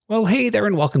Well, hey there,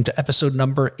 and welcome to episode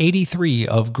number 83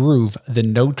 of Groove, the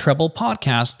No Treble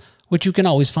podcast, which you can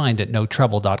always find at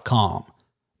notreble.com.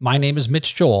 My name is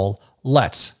Mitch Joel.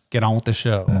 Let's get on with the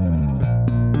show.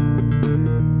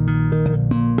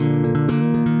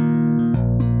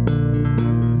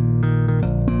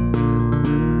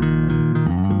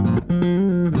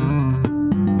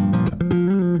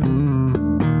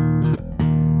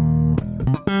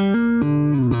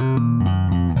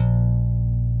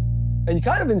 And you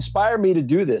kind of inspired me to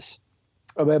do this.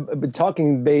 I've been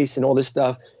talking bass and all this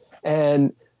stuff.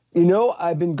 And, you know,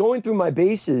 I've been going through my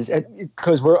basses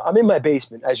because I'm in my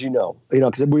basement, as you know,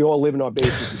 because we all live in our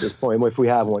basements at this point, if we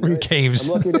have one. We're in caves.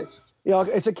 I'm looking at,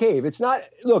 it's a cave. It's not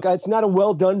a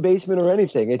well-done basement or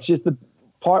anything. It's just the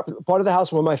part of the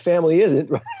house where my family isn't,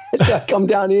 right? I come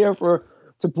down here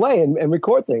to play and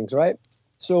record things, right?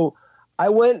 So I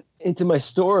went into my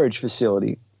storage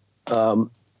facility,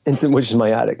 which is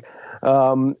my attic.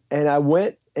 And I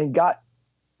went and got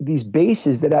these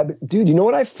basses that dude, you know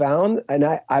what I found? And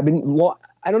I don't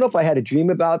know if I had a dream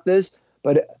about this,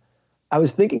 but I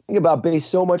was thinking about bass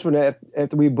so much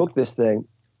after we booked this thing.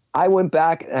 I went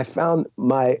back and I found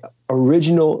my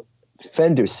original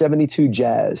Fender 72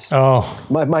 Jazz. Oh,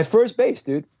 my first bass,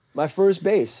 dude. My first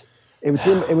bass. It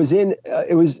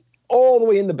was all the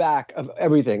way in the back of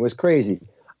everything. It was crazy.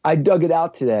 I dug it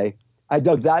out today. I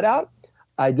dug that out.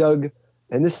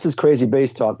 And this is crazy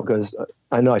bass talk because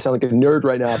I know I sound like a nerd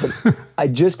right now, but I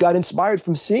just got inspired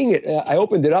from seeing it. I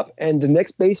opened it up, and the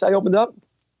next bass I opened up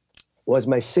was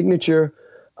my signature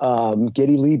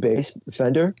Geddy Lee bass,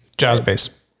 Fender. jazz bass.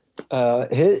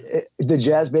 The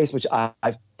jazz bass, which I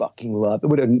fucking love.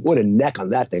 What a neck on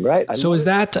that thing, right? So is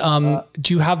that,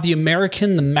 do you have the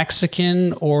American, the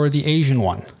Mexican, or the Asian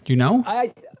one? Do you know?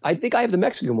 I think I have the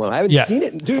Mexican one. I haven't seen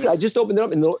it. Dude, I just opened it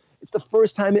up, and it's the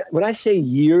first time, when I say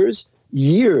years.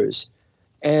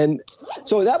 And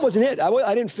so that wasn't it.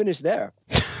 I didn't finish there.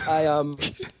 I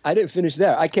didn't finish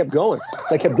there. I kept going.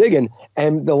 So I kept digging.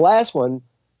 And the last one,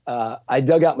 I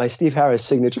dug out my Steve Harris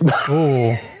signature.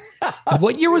 Oh,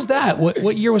 what year was that?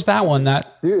 What year was that one?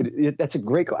 Dude, that's a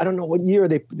great, I don't know what year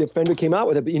the Fender came out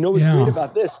with it, but you know what's great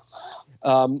about this?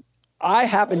 I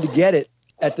happened to get it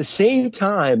at the same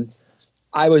time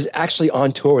I was actually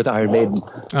on tour with Iron Maiden.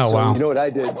 Oh, wow. You know what I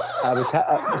did? I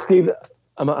was, Steve,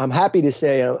 I'm happy to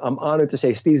say, I'm honored to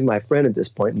say Steve's my friend at this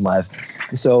point in life.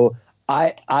 So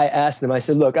I asked him, I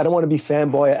said, look, I don't want to be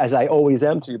fanboy as I always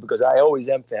am to you, because I always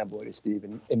am fanboy to Steve.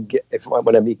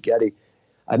 When I meet Geddy,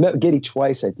 I met Geddy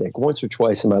twice, I think, once or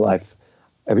twice in my life.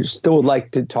 I still would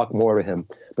like to talk more to him.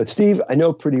 But Steve, I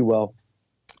know pretty well.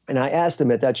 And I asked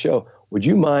him at that show, would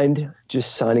you mind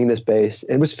just signing this bass?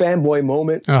 And it was fanboy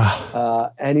moment.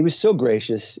 And he was so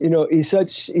gracious. You know, he's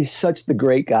such the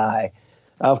great guy.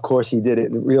 Of course, he did it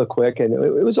real quick, and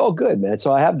it was all good, man.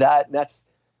 So I have that, and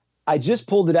I just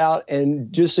pulled it out,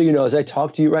 and just so you know, as I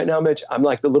talk to you right now, Mitch, I'm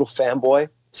like the little fanboy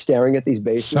staring at these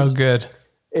basses. So good.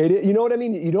 You know what I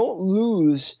mean? You don't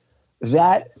lose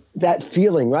that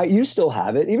feeling, right? You still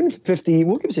have it, even 50.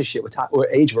 Who gives a shit what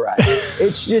age we're at?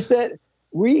 It's just that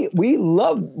we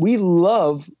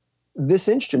love this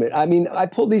instrument. I mean, I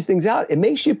pull these things out. It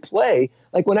makes you play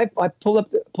like when I pull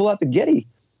out the Geddy.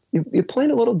 You're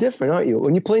playing a little different, aren't you?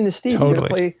 When you're playing the Steve, totally. You're going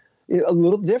to play a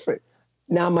little different.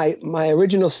 Now, my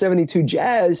original 72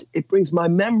 Jazz, it brings my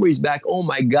memories back, oh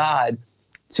my God,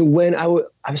 to when I was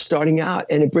starting out,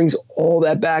 and it brings all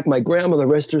that back. My grandmother,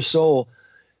 rest her soul,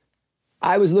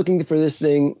 I was looking for this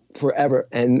thing forever.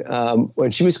 And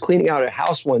when she was cleaning out her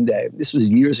house one day, this was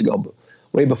years ago,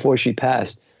 way before she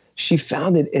passed, she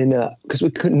found it because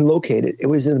we couldn't locate it. It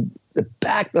was in the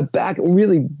back,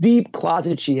 really deep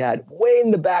closet she had, way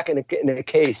in the back in a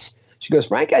case. She goes,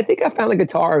 Frank, I think I found a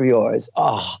guitar of yours.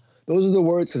 Oh, those are the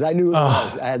words, because I knew it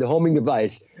was. I had the homing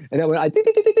device. And it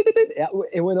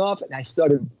went off,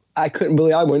 and I couldn't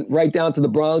believe I went right down to the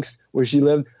Bronx where she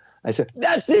lived. I said,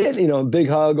 that's it, big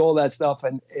hug, all that stuff.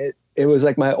 And it was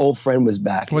like my old friend was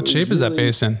back. What shape is that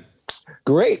bass in?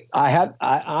 Great.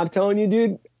 I'm telling you,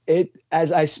 dude,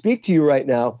 as I speak to you right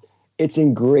now, it's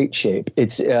in great shape.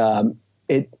 It's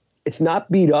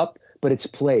not beat up, but it's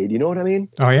played. You know what I mean?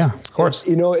 Oh yeah, of course.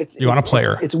 You want a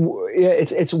player. It's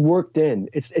worked in.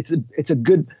 It's a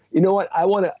good. You know what? I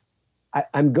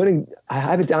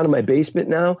have it down in my basement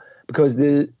now because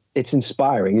it's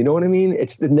inspiring. You know what I mean?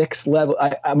 It's the next level.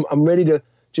 I'm ready to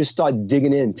just start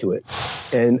digging into it.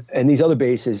 And these other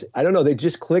basses, I don't know, they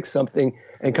just click something.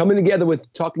 And coming together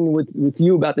with talking with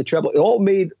you about the treble, it all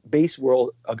made bass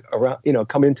world around,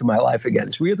 come into my life again.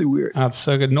 It's really weird. That's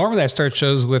so good. Normally I start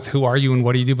shows with who are you and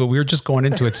what do you do, but we were just going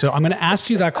into it. So I'm going to ask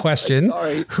you that question.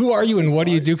 Sorry. Who are you and what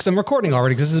do you do? Because I'm recording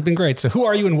already, because this has been great. So who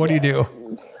are you and what do you do?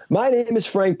 My name is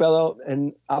Frank Bello,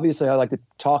 and obviously I like to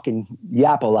talk and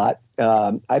yap a lot.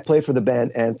 I play for the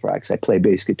band Anthrax. I play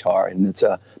bass guitar, and it's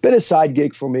been a side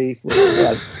gig for me for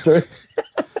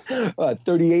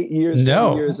 38 years.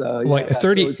 No, 40 years. like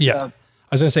 30. So yeah.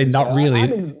 I was going to say, not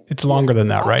really. It's longer than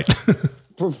that, right?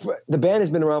 For the band has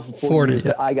been around for 40 years.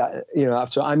 Yeah. I got,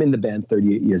 so I'm in the band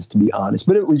 38 years, to be honest.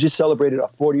 But we just celebrated our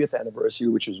 40th anniversary,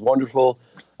 which was wonderful.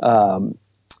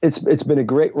 It's been a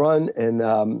great run,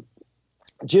 and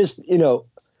just,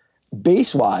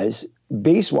 bass wise,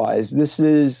 this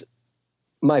is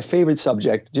my favorite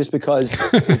subject, just because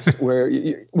it's where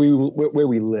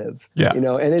we live. Yeah,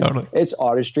 and it's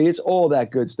artistry, it's all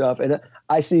that good stuff. And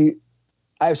I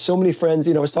have so many friends.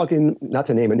 I was talking, not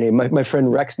to name a name, my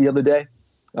friend Rex the other day,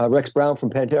 Rex Brown from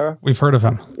Pantera. We've heard of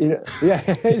him. Yeah,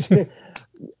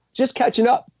 just catching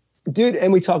up, dude.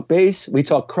 And we talk bass, we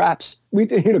talk craps, we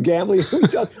gambling,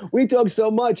 we talk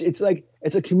so much. It's like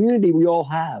it's a community we all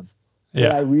have. Yeah,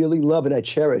 that I really love and I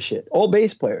cherish it. All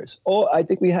bass players. I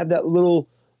think we have that little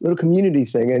community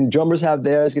thing, and drummers have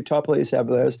theirs, guitar players have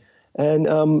theirs, and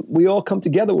we all come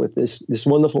together with this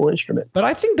wonderful instrument. But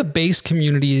I think the bass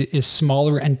community is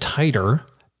smaller and tighter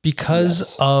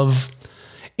because of.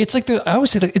 It's like I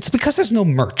always say that it's because there's no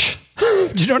merch.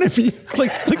 Do you know what I mean?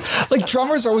 Like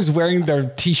drummers are always wearing their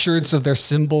T-shirts of their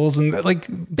symbols, and like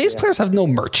bass players have no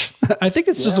merch. I think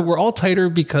it's just that we're all tighter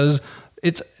because.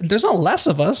 There's not less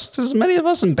of us. There's as many of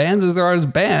us in bands as there are as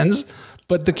bands,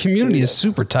 but the community is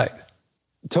super tight.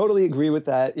 Totally agree with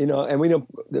that. And we know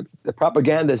the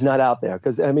propaganda is not out there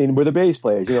because we're the bass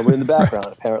players. We're in the background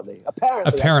apparently.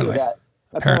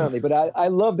 Apparently. But I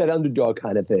love that underdog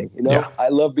kind of thing. I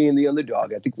love being the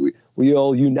underdog. I think we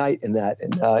all unite in that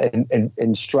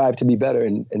and strive to be better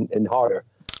and harder.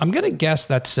 I'm going to guess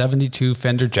that 72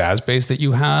 Fender Jazz bass that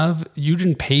you have, you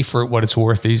didn't pay for what it's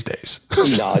worth these days.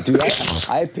 No, dude, I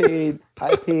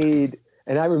paid,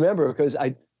 and I remember because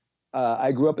I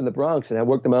grew up in the Bronx and I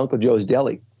worked at my Uncle Joe's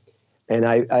Deli, and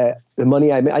the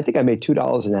money I made, I think I made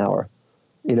 $2 an hour,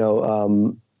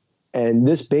 and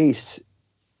this bass,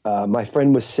 my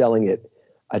friend was selling it.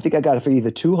 I think I got it for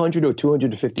either $200 or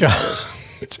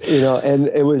 $250. And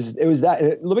it was that.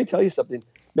 And let me tell you something.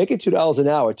 Making $2 an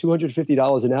hour,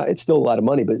 $250 an hour, it's still a lot of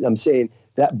money, but I'm saying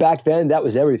that back then, that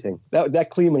was everything. That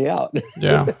cleaned me out.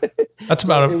 Yeah. That's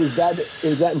about it. Was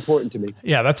that important to me.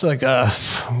 Yeah. That's like,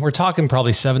 we're talking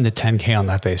probably 7 to 10K on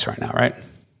that bass right now, right?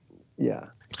 Yeah.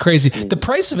 Crazy. The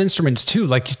price of instruments too.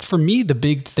 Like for me, the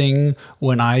big thing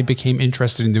when I became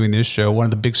interested in doing this show, one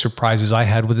of the big surprises I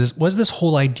had with this was this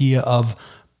whole idea of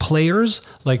players,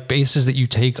 like basses that you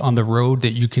take on the road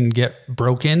that you can get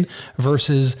broken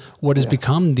versus what has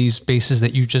become these basses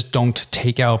that you just don't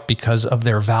take out because of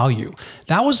their value.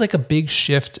 That was like a big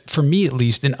shift for me, at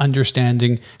least, in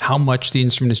understanding how much the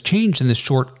instrument has changed in this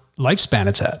short lifespan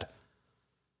it's had.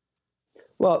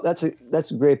 Well, that's a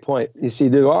great point. You see,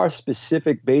 there are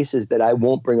specific basses that I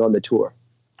won't bring on the tour.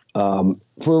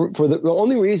 For the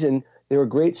only reason they were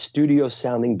great studio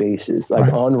sounding basses,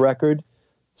 like on record.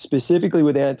 Specifically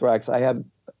with Anthrax,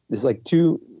 there's like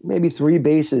 2, maybe 3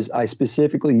 basses I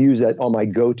specifically use that on my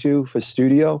go-to for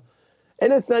studio.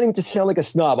 And it's not even to sound like a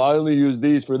snob. I only use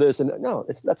these for this. And no,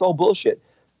 that's all bullshit.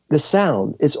 The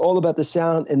sound, it's all about the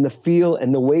sound and the feel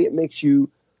and the way it makes you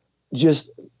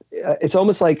just, it's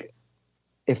almost like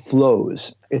it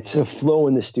flows. It's a flow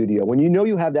in the studio. When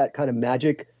you have that kind of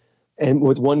magic, and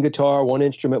with one guitar, one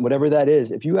instrument, whatever that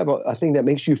is, if you have a thing that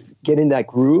makes you get in that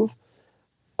groove,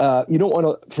 you don't want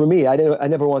to. For me, I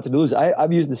never wanted to lose.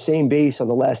 I've used the same bass on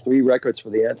the last 3 records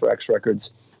for the Anthrax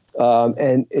records,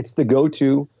 and it's the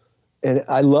go-to, and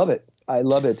I love it. I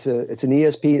love it. It's an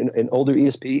ESP, an older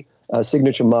ESP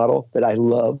signature model that I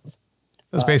love.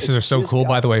 Those basses are so cool,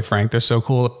 by the way, Frank. They're so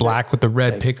cool. Black with the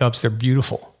red pickups. They're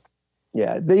beautiful.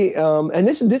 Yeah. And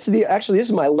this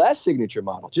is my last signature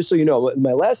model. Just so you know,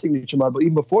 my last signature model,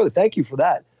 even before that. Thank you for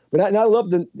that. But I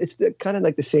love it's kind of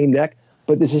like the same neck.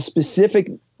 But there's a specific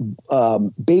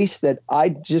bass that I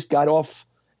just got off.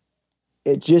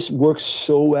 It just works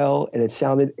so well, and it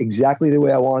sounded exactly the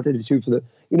way I wanted it to.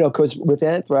 Because with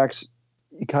Anthrax,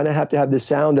 you kind of have to have the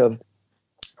sound of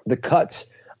the cuts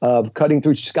of cutting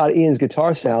through Scott Ian's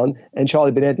guitar sound and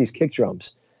Charlie Benanti's kick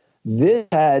drums. This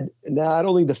had not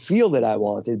only the feel that I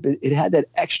wanted, but it had that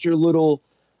extra little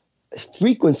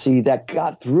frequency that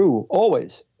got through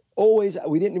always.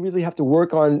 We didn't really have to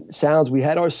work on sounds. We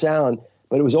had our sound,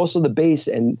 but it was also the bass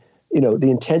and,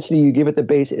 the intensity you give it the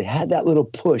bass. It had that little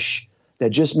push that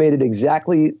just made it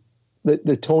exactly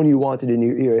the tone you wanted in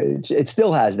your ear. It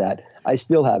still has that. I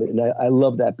still have it, and I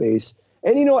love that bass.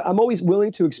 And I'm always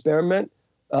willing to experiment.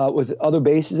 with other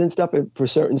basses and stuff for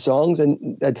certain songs.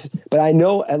 But I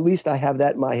know, at least I have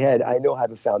that in my head. I know I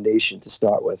have a foundation to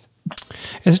start with.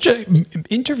 It's just,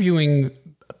 interviewing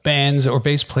bands or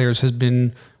bass players has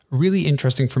been really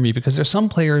interesting for me, because there's some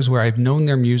players where I've known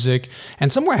their music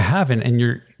and some where I haven't, and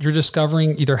you're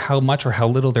discovering either how much or how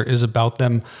little there is about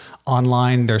them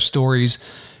online, their stories.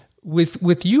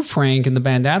 With you, Frank, and the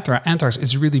band Anthrax,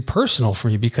 it's really personal for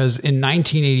me, because in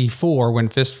 1984, when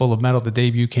Fistful of Metal, the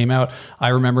debut, came out, I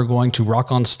remember going to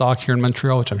Rock on Stock here in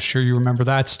Montreal, which I'm sure you remember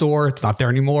that store. It's not there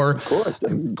anymore. Of course.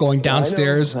 Going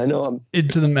downstairs I know.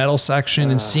 into the metal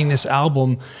section and seeing this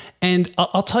album. And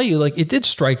I'll tell you, like, it did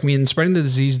strike me, and Spreading the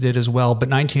Disease did as well. But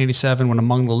 1987, when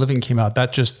Among the Living came out,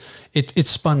 that just, it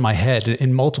spun my head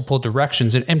in multiple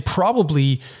directions, and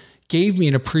probably gave me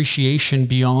an appreciation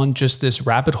beyond just this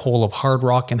rabbit hole of hard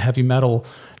rock and heavy metal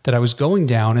that I was going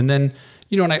down. And then,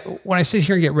 when I sit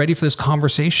here and get ready for this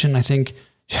conversation, I think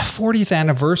 40th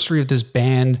anniversary of this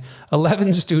band,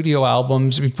 11 studio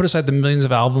albums. I mean, put aside the millions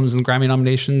of albums and Grammy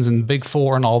nominations and Big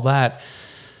Four and all that.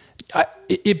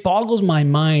 It boggles my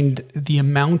mind the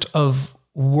amount of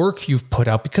work you've put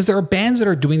out, because there are bands that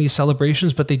are doing these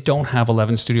celebrations, but they don't have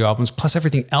 11 studio albums, plus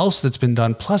everything else that's been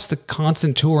done, plus the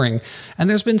constant touring. And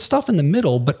there's been stuff in the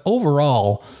middle, but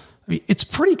overall, I mean, it's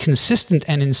pretty consistent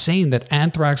and insane that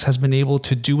Anthrax has been able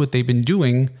to do what they've been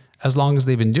doing as long as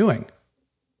they've been doing.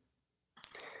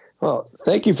 Well,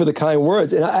 thank you for the kind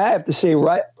words. And I have to say,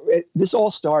 this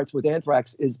all starts with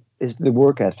Anthrax is the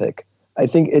work ethic. I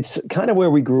think it's kind of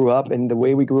where we grew up, and the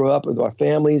way we grew up with our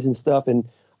families and stuff, and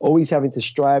always having to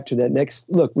strive to that next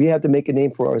look. We have to make a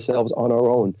name for ourselves on our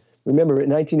own. Remember, in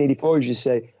 1984, as you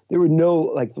say, there were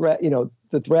no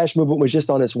the thrash movement was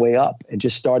just on its way up and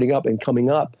just starting up and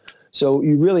coming up. So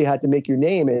you really had to make your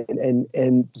name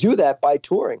and do that by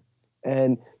touring.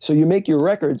 And so you make your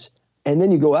records, and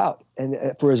then you go out and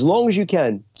for as long as you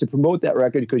can to promote that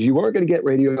record, because you weren't going to get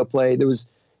radio play. There was,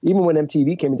 even when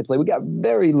MTV came into play, we got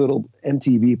very little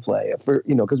MTV play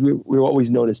because we were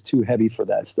always known as too heavy for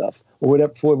that stuff, or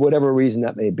whatever, for whatever reason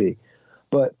that may be.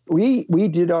 But we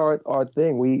did our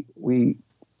thing. We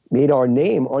made our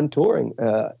name on touring.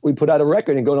 We put out a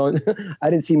record and go on. I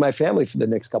didn't see my family for the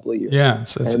next couple of years. Yeah,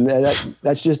 and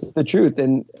that's just the truth.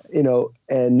 And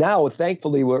and now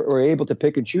thankfully we're able to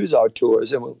pick and choose our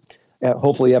tours, and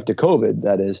hopefully after COVID,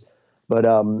 that is. But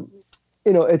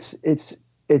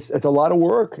it's a lot of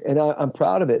work, and I'm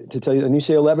proud of it, to tell you. And you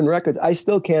say 11 records, I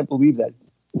still can't believe that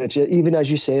even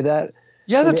as you say that.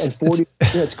 Yeah, that's 40.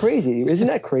 It's crazy. Isn't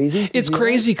that crazy? It's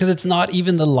crazy because it's not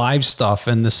even the live stuff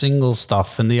and the single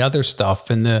stuff and the other stuff,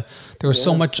 and there was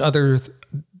so much other.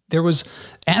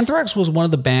 Anthrax was one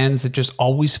of the bands that just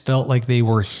always felt like they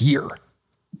were here.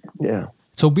 Yeah.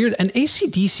 So weird. And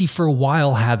AC/DC for a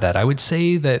while had that. I would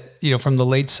say that, from the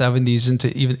late 70s into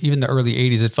even the early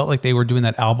 80s, it felt like they were doing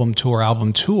that album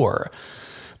tour.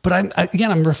 But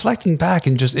I'm reflecting back,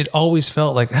 and just, it always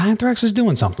felt like Anthrax is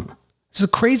doing something. It's a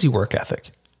crazy work ethic.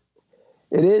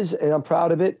 It is, and I'm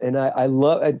proud of it. And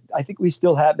I think we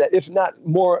still have that, if not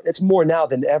more. It's more now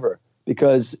than ever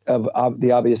because of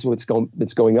the obvious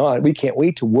that's going on. We can't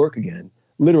wait to work again.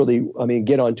 Literally,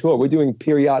 get on tour. We're doing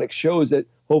periodic shows that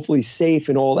hopefully safe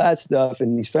and all that stuff.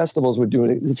 And these festivals we're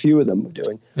doing, a few of them we're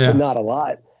doing, but not a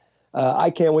lot. I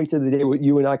can't wait till the day where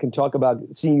you and I can talk about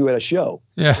seeing you at a show.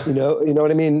 Yeah. You know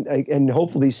what I mean? And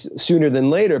hopefully sooner than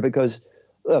later, because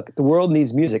look, the world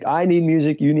needs music. I need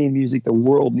music. You need music. The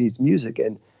world needs music.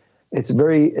 And it's a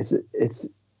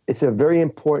very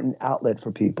important outlet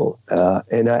for people.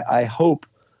 And I hope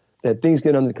that things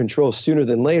get under control sooner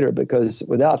than later, because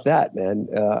without that, man,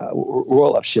 we're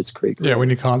all up Schitt's Creek. Right? Yeah, we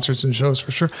need concerts and shows for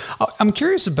sure. I'm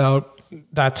curious about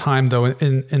that time, though,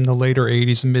 in the later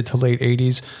 80s, mid to late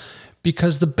 80s,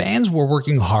 because the bands were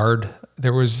working hard.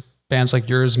 There was bands like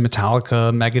yours,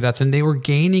 Metallica, Megadeth, and they were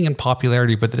gaining in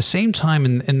popularity. But at the same time,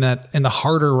 in the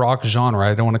harder rock genre,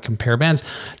 I don't want to compare bands,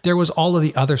 there was all of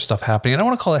the other stuff happening. I don't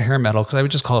want to call it hair metal, because I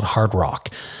would just call it hard rock.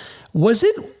 Was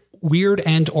it weird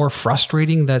and or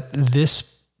frustrating that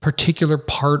this particular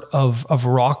part of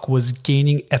rock was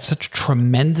gaining at such a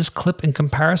tremendous clip in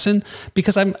comparison?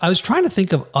 Because I was trying to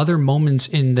think of other moments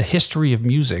in the history of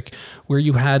music where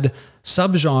you had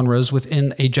subgenres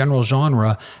within a general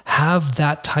genre have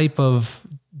that type of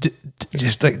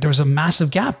just like there was a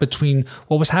massive gap between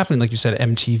what was happening, like you said,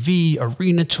 MTV,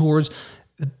 arena tours.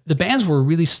 The bands were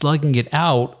really slugging it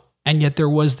out. And yet there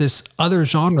was this other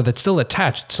genre that's still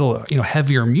attached, still,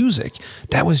 heavier music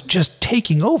that was just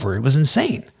taking over. It was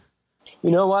insane.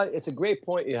 You know what? It's a great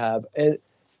point you have. And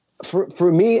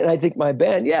for me, and I think my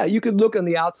band, yeah, you could look on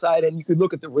the outside and you could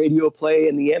look at the radio play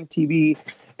and the MTV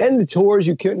and the tours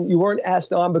you weren't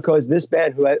asked on because this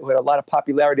band who had a lot of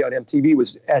popularity on MTV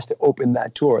was asked to open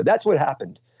that tour. That's what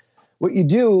happened. What you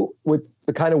do with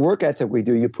the kind of work ethic we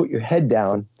do, you put your head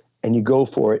down and you go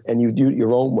for it and you do it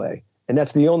your own way. And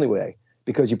that's the only way,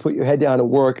 because you put your head down and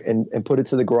work and put it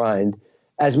to the grind,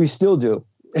 as we still do.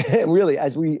 And really,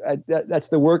 that's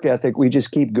the work ethic. We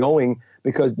just keep going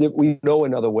because we know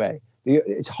another way.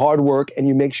 It's hard work, and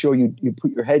you make sure you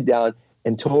put your head down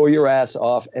and tour your ass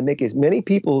off and make as many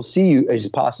people see you as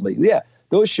possible. Yeah,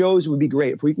 those shows would be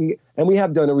great if we can. And we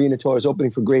have done arena tours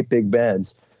opening for great big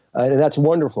bands, and that's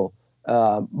wonderful.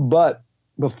 But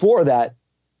before that,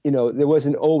 there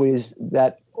wasn't always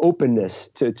that openness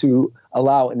to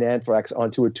allow an Anthrax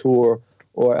onto a tour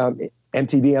or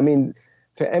MTV. I mean,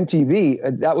 for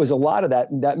MTV, that was a lot of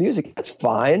that music. That's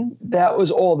fine. That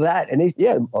was all that. And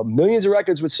millions of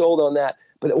records were sold on that,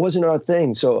 but it wasn't our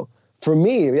thing. So for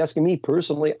me, if you're asking me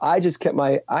personally, I just kept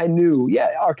I knew,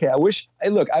 okay, I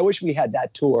wish we had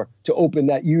that tour to open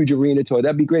that huge arena tour.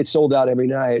 That'd be great, sold out every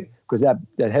night, because that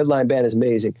headline band is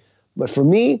amazing. But for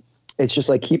me, it's just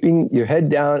like keeping your head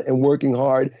down and working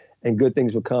hard, and good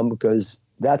things will come, because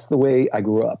that's the way I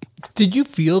grew up. Did you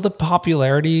feel the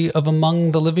popularity of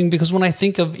Among the Living? Because when I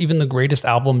think of even the greatest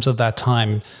albums of that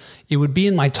time, it would be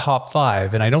in my top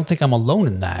 5, and I don't think I'm alone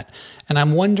in that. And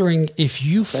I'm wondering if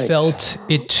you felt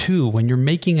it too when you're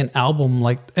making an album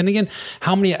like. And again,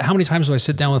 how many times do I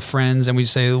sit down with friends and we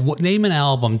say, name an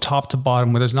album top to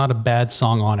bottom where there's not a bad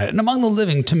song on it? And Among the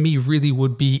Living, to me, really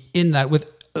would be in that with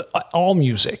all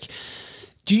music.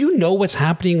 Do you know what's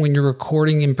happening when you're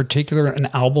recording, in particular, an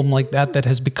album like that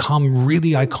has become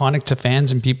really iconic to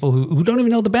fans and people who don't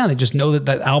even know the band? They just know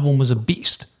that album was a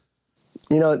beast.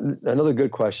 Another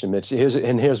good question, Mitch.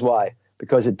 Here's why.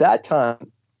 Because at that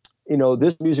time,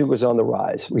 this music was on the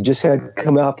rise. We just had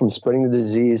come out from Spreading the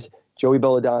Disease. Joey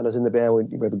Belladonna's in the band.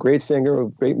 We have a great singer,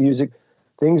 great music.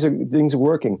 Things are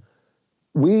working.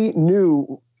 We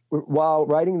knew while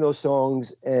writing those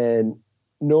songs and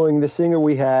knowing the singer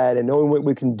we had and knowing what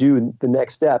we can do the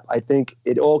next step, I think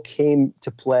it all came to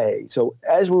play. So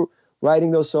as we're writing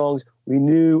those songs, we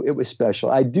knew it was special.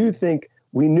 I do think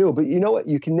we knew, but you know what?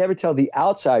 You can never tell the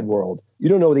outside world. You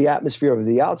don't know the atmosphere of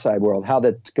the outside world, how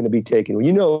that's going to be taken.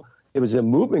 Well, there was a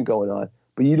movement going on,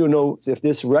 but you don't know if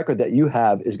this record that you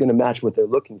have is going to match what they're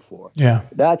looking for. Yeah.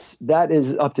 that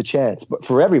is up to chance, but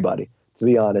for everybody, to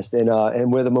be honest.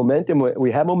 And where the momentum,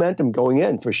 we have momentum going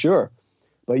in for sure.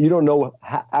 But you don't know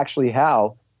actually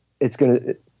how it's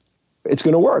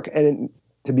gonna work. And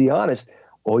to be honest,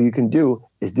 all you can do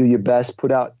is do your best,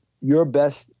 put out your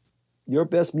best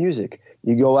music.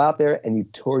 You go out there and you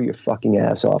tour your fucking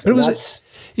ass off. That's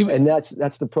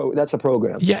the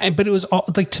program. Yeah, but it was all,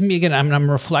 like, to me, again,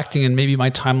 I'm reflecting, and maybe my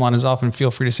timeline is off, and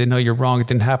feel free to say, no, you're wrong. It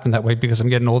didn't happen that way, because I'm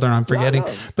getting older and I'm forgetting.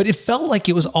 No. But it felt like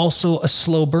it was also a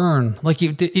slow burn. Like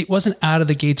it wasn't out of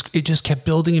the gates. It just kept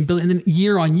building and building. And then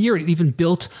year on year, it even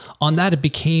built on that. It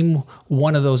became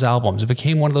one of those albums.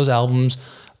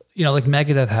 Like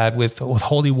Megadeth had with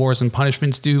Holy Wars and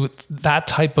Punishments Due, that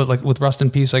type of, like, with Rust in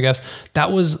Peace, I guess,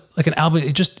 that was like an album.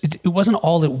 It wasn't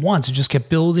all at once. It just kept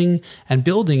building and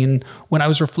building. And when I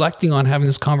was reflecting on having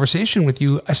this conversation with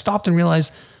you, I stopped and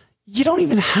realized you don't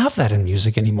even have that in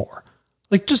music anymore.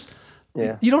 Like,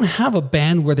 you don't have a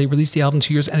band where they release the album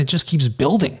 2 years and it just keeps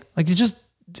building. Like, you just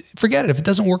forget it. If it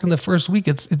doesn't work in the first week,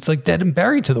 it's like dead and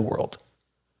buried to the world.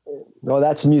 No,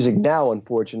 that's music now,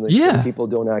 unfortunately. Yeah. People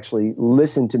don't actually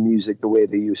listen to music the way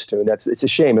they used to. And it's a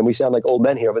shame. And we sound like old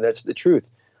men here, but that's the truth.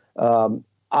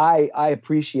 I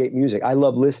appreciate music. I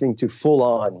love listening to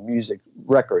full-on music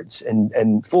records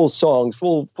and full songs,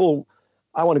 full.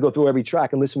 I want to go through every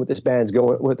track and listen what this band's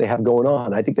what they have going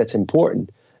on. I think that's important.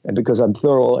 And because I'm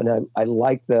thorough and I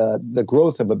like the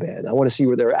growth of a band, I want to see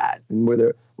where they're at and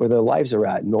where their lives are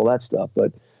at and all that stuff.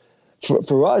 But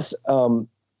for us,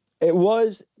 it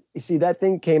was. You see, that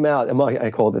thing came out,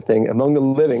 I call it the thing, Among the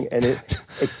Living. And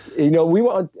we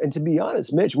were on, and to be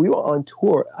honest, Mitch, we were on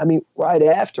tour, right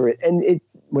after it. And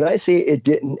when I say it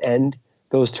didn't end,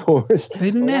 those tours.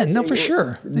 They didn't end. No, for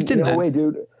sure. They didn't end. No way,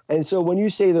 dude. And so when you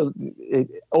say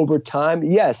over time,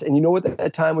 yes. And you know what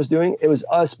that time was doing? It was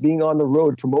us being on the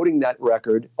road, promoting that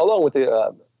record, along with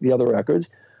the other records,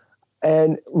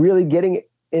 and really getting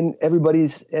in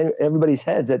everybody's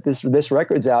heads that this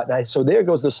record's out. And so there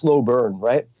goes the slow burn,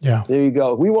 right? Yeah. There you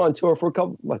go. We were on tour for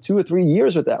 2 or 3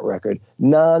 years with that record,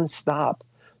 nonstop.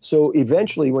 So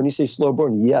eventually, when you say slow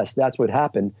burn, yes, that's what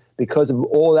happened because of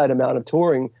all that amount of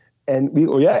touring. And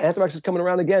Anthrax is coming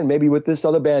around again, maybe with this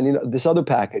other band, this other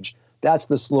package. That's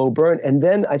the slow burn. And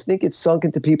then I think it's sunk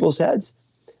into people's heads.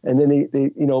 And then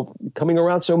they coming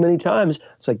around so many times,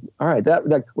 it's like, all right,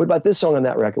 that what about this song on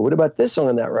that record? What about this song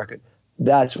on that record?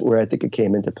 That's where I think it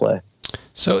came into play.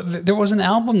 So there was an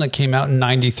album that came out in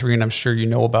 93, and I'm sure you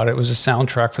know about it. It was a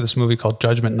soundtrack for this movie called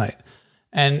Judgment Night.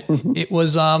 And it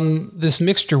was this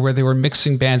mixture where they were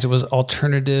mixing bands. It was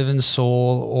alternative and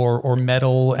soul, or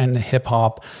metal and hip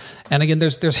hop. And again,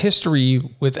 there's history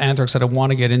with Anthrax that I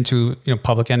want to get into.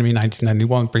 Public Enemy,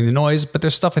 1991, Bring the Noise. But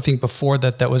there's stuff I think before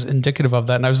that was indicative of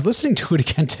that. And I was listening to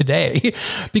it again today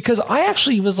because I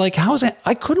actually was like, how is that?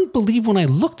 I couldn't believe when I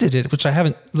looked at it, which I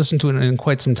haven't listened to it in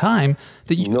quite some time,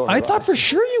 that I thought for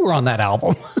sure you were on that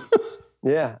album.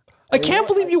 Yeah, I can't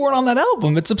believe you weren't on that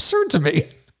album. It's absurd to me.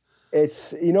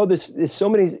 It's, there's so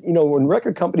many, when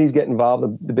record companies get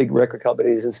involved, the big record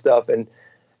companies and stuff, and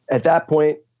at that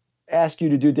point ask you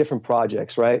to do different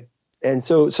projects, right? And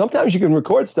so sometimes you can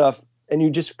record stuff and you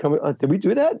just come, did we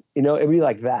do that? And we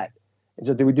like that. And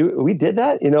so we did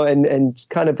that, and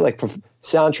kind of like for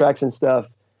soundtracks and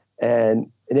stuff. And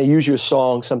they use your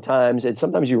song sometimes. And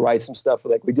sometimes you write some stuff,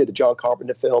 like we did a John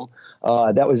Carpenter film.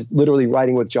 That was literally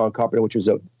writing with John Carpenter, which was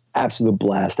an absolute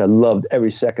blast. I loved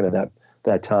every second of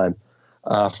that time.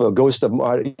 For Ghost of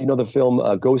Mars, the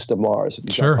film Ghost of Mars,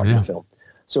 sure, yeah. Film.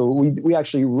 So we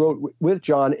actually wrote with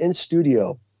John in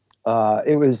studio.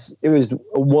 It was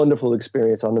a wonderful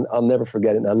experience. I'll never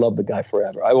forget it. And I love the guy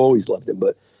forever. I always loved him,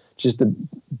 but just a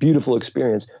beautiful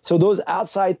experience. So those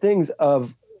outside things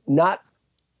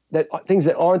things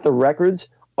that aren't the records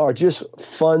are just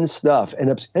fun stuff.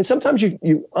 And sometimes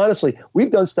you honestly,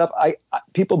 we've done stuff.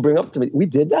 People bring up to me, we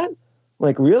did that?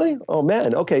 Like, really? Oh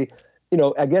man, okay.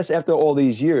 I guess after all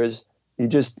these years, you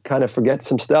just kind of forget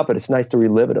some stuff, but it's nice to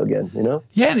relive it again,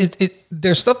 Yeah, and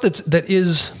there's stuff that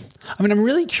is. I mean, I'm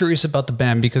really curious about the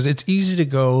band because it's easy to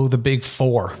go the big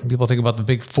four. People think about the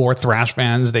big four thrash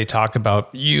bands. They talk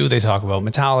about they talk about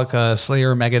Metallica,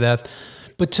 Slayer, Megadeth.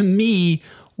 But to me,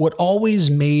 what always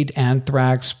made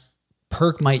Anthrax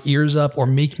perk my ears up or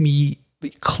make me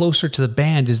closer to the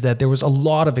band is that there was a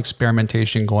lot of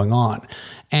experimentation going on.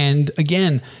 And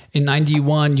again, in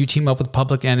 91, you team up with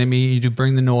Public Enemy, you do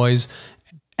Bring the Noise.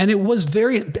 And it was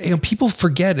very, people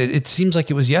forget it. It seems like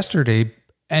it was yesterday,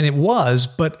 and it was,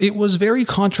 but it was very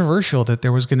controversial that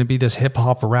there was going to be this hip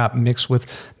hop rap mixed with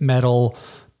metal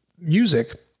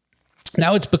music.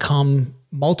 Now it's become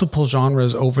multiple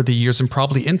genres over the years and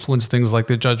probably influenced things like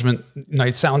the Judgment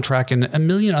Night soundtrack and a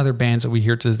million other bands that we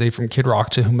hear to this day, from Kid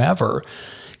Rock to whomever.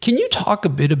 Can you talk a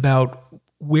bit about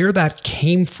where that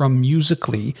came from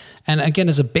musically? And again,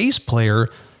 as a bass player,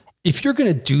 if you're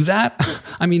going to do that,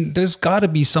 I mean, there's got to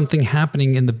be something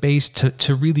happening in the bass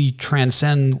to really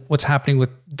transcend what's happening with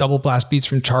double blast beats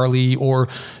from Charlie or,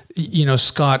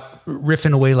 Scott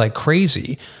riffing away like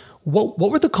crazy. What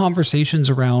were the conversations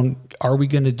around, are we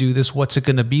going to do this? What's it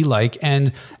going to be like?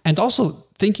 And also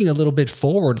thinking a little bit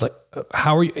forward, like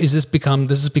this has become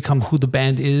who the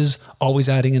band is, always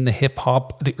adding in the hip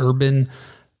hop, the urban.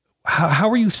 How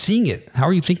are you seeing it? How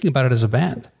are you thinking about it as a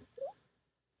band?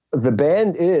 The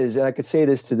band is, and I could say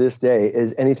this to this day,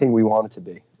 is anything we want it to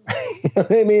be. You know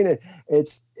what I mean?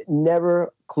 It's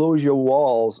never close your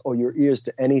walls or your ears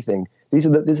to anything. This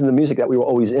is the music that we were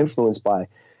always influenced by.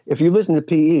 If you listen to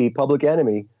PE, Public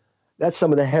Enemy, that's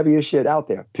some of the heaviest shit out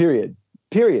there, period,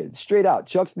 straight out.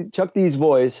 Chuck D's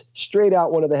voice, straight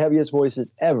out, one of the heaviest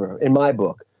voices ever in my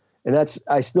book. And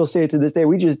I still say it to this day.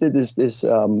 We just did this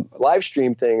live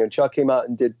stream thing, and Chuck came out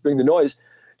and did Bring the Noise.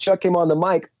 Chuck came on the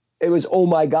mic. It was, oh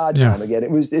my God, time again.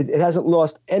 It hasn't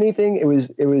lost anything. It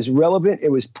was relevant. It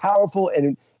was powerful,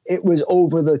 and it was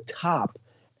over the top.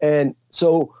 And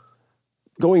so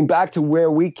going back to where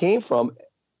we came from,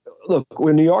 look,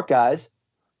 we're New York guys,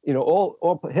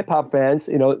 all hip hop fans.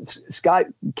 Scott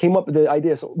came up with the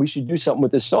idea, so we should do something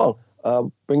with this song,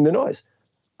 Bring the Noise.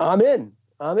 I'm in.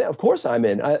 Of course I'm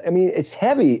in. I mean, it's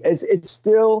heavy. It's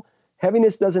still,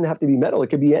 heaviness doesn't have to be metal. It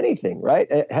could be anything, right?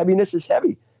 Heaviness is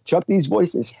heavy. Chuck D's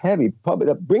voice is heavy.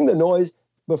 Bring the Noise,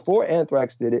 before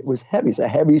Anthrax did it, was heavy. It's a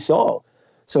heavy song.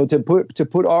 So to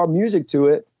put our music to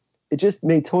it, it just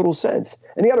made total sense.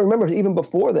 And you got to remember, even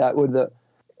before that, we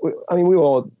were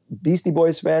all Beastie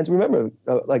Boys fans. Remember,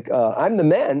 I'm the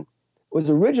Man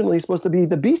was originally supposed to be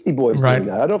the Beastie Boys doing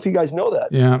that. I don't know if you guys know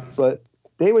that. Yeah. But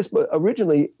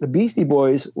originally, the Beastie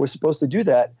Boys were supposed to do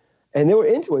that, and they were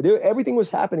into it. Everything was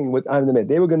happening with I'm the Man.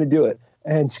 They were going to do it.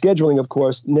 And scheduling, of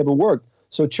course, never worked.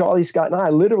 So Charlie, Scott, and I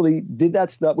literally did that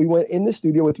stuff. We went in the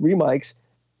studio with 3 mics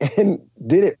and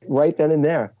did it right then and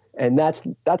there. And that's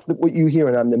what you hear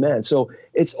in I'm the Man. So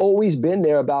it's always been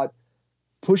there about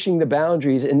pushing the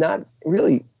boundaries and not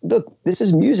really, look, this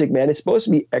is music, man. It's supposed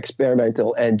to be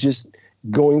experimental and just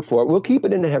going for it. We'll keep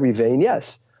it in a heavy vein,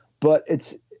 yes. But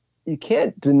you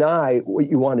can't deny what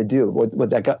you want to do, what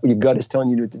your gut is telling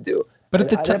you to do.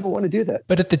 But I never want to do that.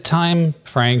 But at the time,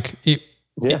 Frank,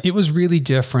 it was really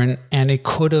different, and it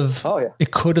could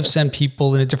have sent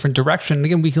people in a different direction. And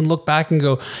again, we can look back and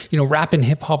go, rap and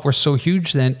hip hop were so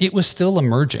huge then. It was still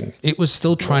emerging. It was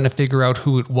still trying to figure out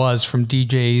who it was, from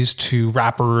DJs to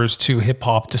rappers to hip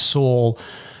hop to soul.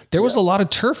 There was a lot of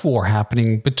turf war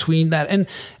happening between that.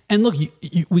 And look,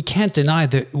 we can't deny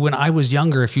that when I was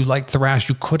younger, if you liked thrash,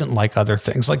 you couldn't like other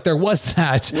things. Like, there was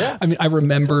that. Yeah. I mean, I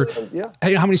remember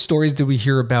how many stories did we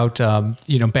hear about,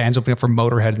 bands opening up for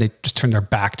Motorhead and they just turned their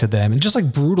back to them, and just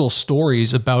like brutal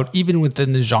stories about, even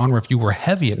within the genre, if you were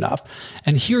heavy enough.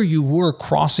 And here you were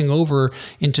crossing over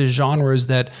into genres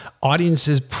that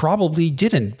audiences probably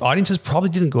didn't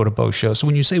go to both shows. So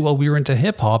when you say, well, we were into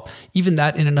hip hop, even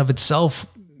that in and of itself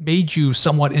made you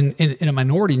somewhat in a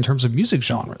minority in terms of music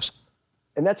genres.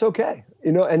 And that's okay.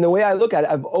 And the way I look at it,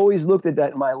 I've always looked at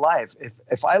that in my life.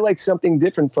 If I like something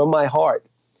different from my heart,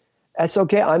 that's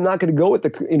okay. I'm not going to go with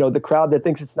the crowd that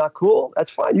thinks it's not cool. That's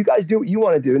fine. You guys do what you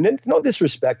want to do. And there's no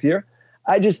disrespect here.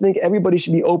 I just think everybody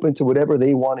should be open to whatever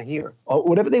they want to hear, or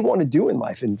whatever they want to do in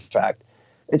life. In fact,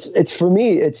 it's for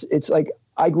me, it's like,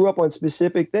 I grew up on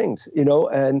specific things,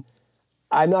 and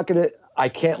I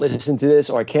can't listen to this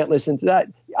or I can't listen to that.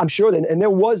 I'm sure that, and there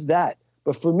was that.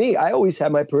 But for me, I always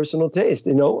had my personal taste,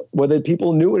 whether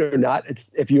people knew it or not.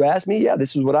 If you ask me, yeah,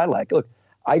 this is what I like. Look,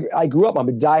 I grew up, I'm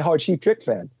a diehard Cheap Trick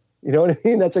fan. You know what I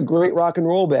mean? That's a great rock and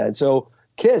roll band. So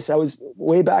Kiss, I was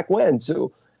way back when.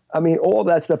 So, I mean, all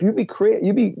that stuff, it'd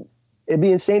be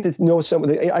insane to know some of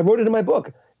the, I wrote it in my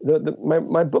book,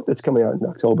 my book that's coming out in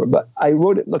October. But I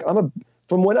wrote it, look,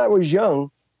 from when I was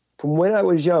young, when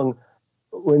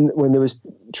there was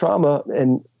trauma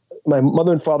and my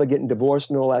mother and father getting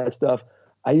divorced and all that stuff,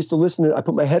 I used to listen I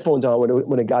put my headphones on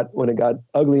when it got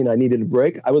ugly and I needed a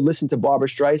break. I would listen to Barbra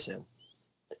Streisand,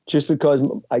 just because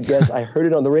I guess I heard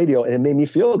it on the radio and it made me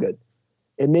feel good.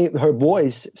 Her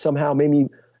voice somehow made me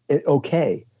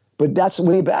okay. But that's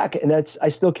way back, and I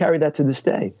still carry that to this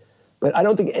day. But I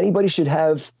don't think anybody should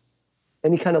have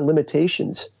any kind of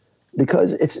limitations,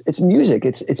 because it's music.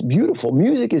 It's beautiful.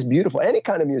 Music is beautiful. Any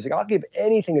kind of music. I'll give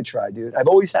anything a try, dude. I've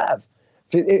always have.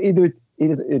 Either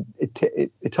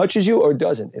it touches you or it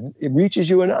doesn't. It reaches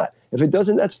you or not. If it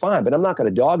doesn't, that's fine. But I'm not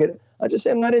going to dog it. I just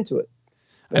say I'm not into it.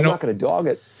 I'm not going to dog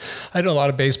it. I know a lot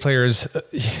of bass players.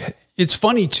 It's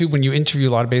funny too when you interview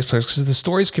a lot of bass players, because the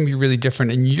stories can be really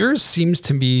different. And yours seems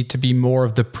to me to be more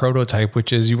of the prototype,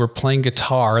 which is you were playing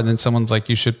guitar and then someone's like,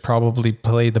 you should probably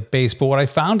play the bass. But what I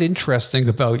found interesting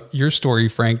about your story,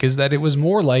 Frank, is that it was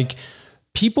more like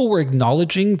people were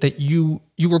acknowledging that you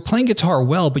were playing guitar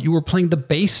well, but you were playing the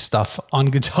bass stuff on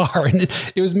guitar. And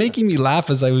it was making me laugh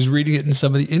as I was reading it in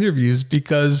some of the interviews,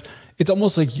 because it's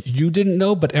almost like you didn't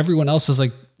know, but everyone else is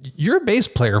like, you're a bass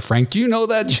player, Frank. Do you know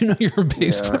that? Do you know you're a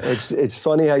bass player? It's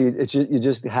funny how you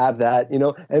just have that,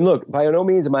 And look, by no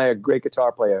means am I a great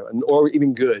guitar player or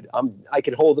even good. I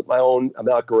can hold my own. I'm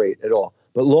not great at all.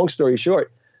 But long story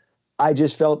short, I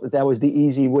just felt that was the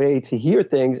easy way to hear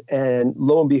things. And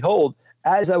lo and behold,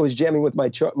 as I was jamming with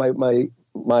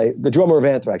the drummer of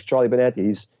Anthrax, Charlie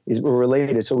Benanti, we're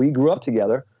related, so we grew up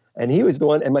together. And he was the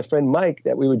one, and my friend Mike,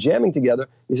 that we were jamming together,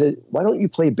 he said, why don't you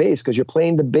play bass? Because you're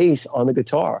playing the bass on the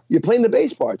guitar. You're playing the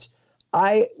bass parts.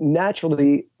 I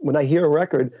naturally, when I hear a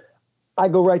record, I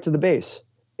go right to the bass.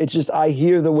 It's just, I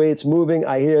hear the way it's moving.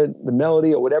 I hear the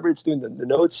melody or whatever it's doing, the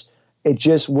notes. It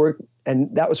just worked.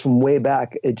 And that was from way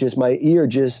back. My ear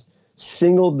just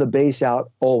singled the bass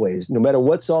out always. No matter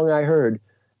what song I heard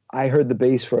the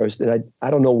bass first. And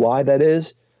I don't know why that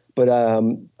is. But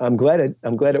I'm glad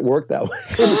it worked that way,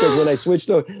 because when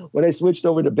I switched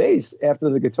over to bass after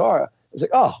the guitar, it's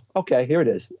like, oh, okay, here it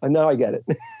is. And now I get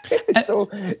it. So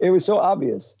it was so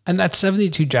obvious. And that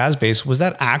 72 Jazz bass, was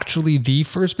that actually the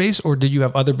first bass, or did you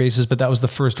have other basses, but that was the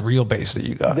first real bass that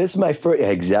you got? This is my first,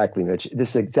 exactly, Mitch.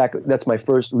 That's my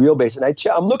first real bass. And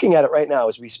I'm looking at it right now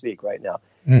as we speak right now.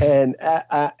 And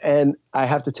I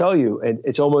have to tell you, and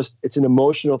it's an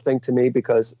emotional thing to me,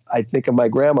 because I think of my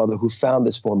grandmother who found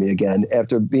this for me again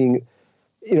after being,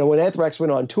 when Anthrax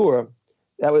went on tour,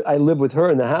 I lived with her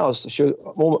in the house.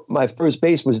 My first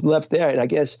bass was left there. And I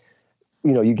guess,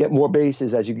 you get more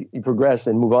basses as you progress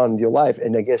and move on with your life.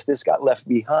 And I guess this got left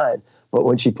behind. But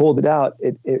when she pulled it out,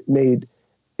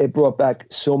 it brought back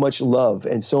so much love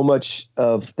and so much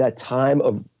of that time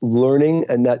of learning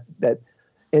and that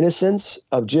innocence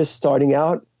of just starting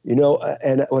out,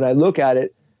 and when I look at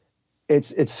it,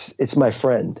 it's my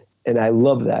friend. And I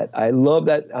love that. I love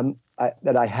that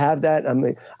that I have that.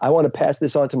 I want to pass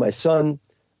this on to my son.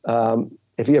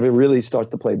 if he ever really starts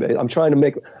to play bass. I'm trying to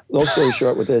make, long story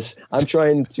short with this, I'm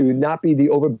trying to not be the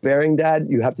overbearing dad.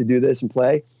 You have to do this and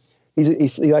play.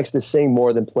 He likes to sing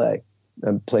more than play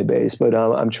bass. But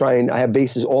I have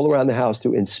basses all around the house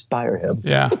to inspire him.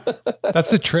 Yeah. That's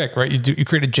the trick, right? You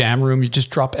create a jam room. You just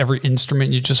drop every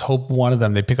instrument. You just hope one of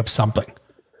them, they pick up something.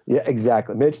 Yeah,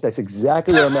 exactly. Mitch, that's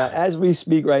exactly where I'm at. As we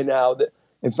speak right now,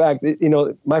 in fact,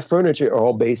 my furniture are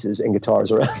all basses and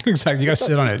guitars around. Exactly. You got to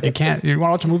sit on it. You can't, you want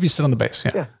to watch a movie, sit on the bass.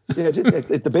 Yeah.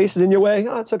 If the bass is in your way,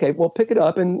 it's okay. Well, pick it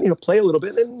up and, play a little bit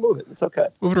and then move it. It's okay.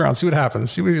 Move it around. See what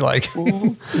happens. See what you like.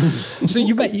 So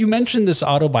you mentioned this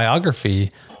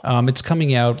autobiography. It's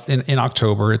coming out in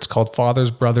October. It's called Fathers,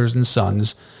 Brothers, and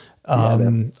Sons.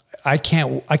 I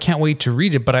can't wait to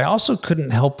read it, but I also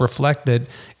couldn't help reflect that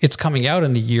it's coming out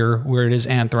in the year where it is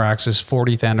Anthrax's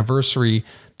 40th anniversary.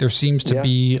 There seems to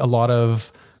be a lot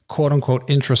of quote unquote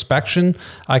introspection.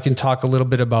 I can talk a little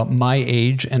bit about my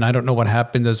age, and I don't know what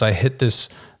happened as I hit this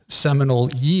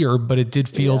seminal year, but it did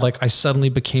feel like I suddenly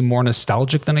became more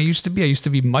nostalgic than I used to be. I used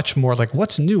to be much more like,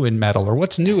 what's new in metal or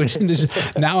what's new in this?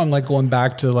 Now I'm like going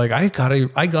back to like, I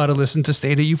gotta listen to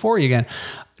State of Euphoria again.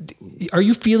 Are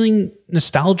you feeling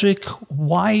nostalgic?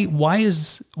 What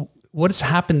has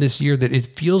happened this year that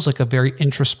it feels like a very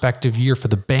introspective year for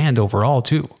the band overall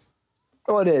too?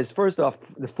 Oh, it is. First off,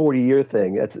 the 40-year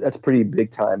thing, that's pretty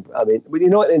big time. I mean, you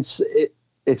know what?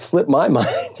 It slipped my mind,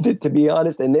 to be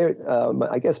honest. And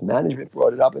I guess management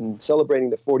brought it up and celebrating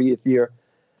the 40th year.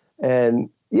 And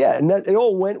it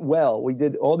all went well. We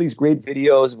did all these great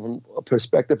videos from a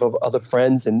perspective of other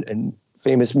friends and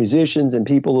famous musicians and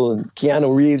people, and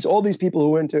Keanu Reeves, all these people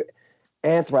who were into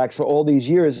Anthrax for all these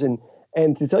years. And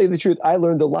to tell you the truth, I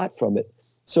learned a lot from it.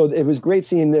 So it was great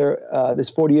seeing this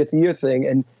 40th year thing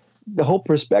and the whole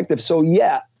perspective. So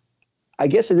I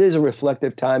guess it is a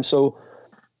reflective time. So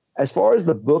as far as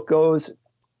the book goes,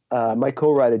 my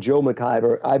co-writer, Joe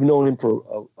McIver, I've known him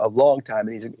for a long time,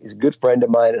 and he's a good friend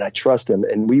of mine, and I trust him.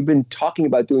 And we've been talking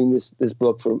about doing this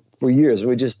book for years.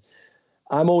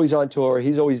 I'm always on tour.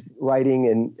 He's always writing,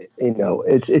 and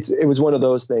it was one of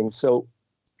those things. So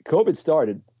COVID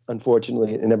started,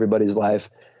 unfortunately, in everybody's life.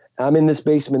 I'm in this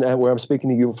basement where I'm speaking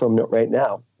to you from right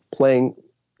now, playing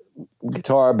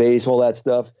guitar, bass, all that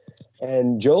stuff.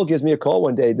 And Joel gives me a call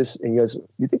one day. And he goes,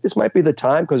 "You think this might be the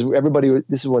time?" Because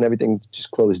this is when everything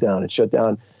just closed down and shut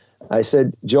down. I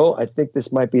said, "Joel, I think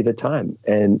this might be the time."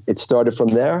 And it started from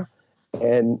there.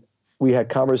 And we had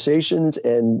conversations,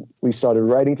 and we started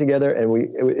writing together. And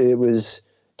it was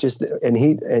just,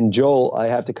 and Joel, I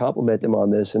have to compliment him on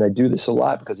this, and I do this a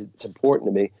lot because it's important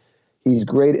to me. He's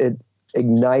great at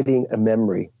igniting a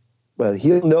memory. Well, he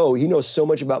knows so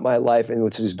much about my life, and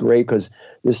which is great because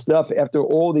this stuff, after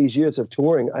all these years of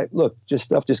touring,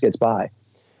 stuff just gets by,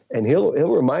 and he'll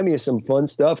remind me of some fun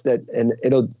stuff and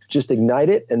it'll just ignite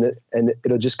it, and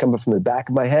it'll just come from the back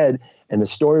of my head, and the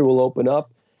story will open up,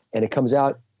 and it comes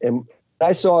out. And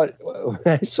I saw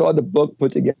the book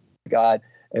put together, God,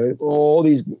 and all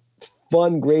these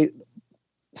fun, great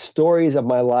stories of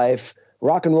my life,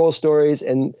 rock and roll stories,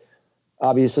 and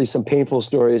obviously some painful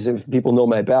stories if people know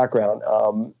my background.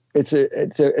 It's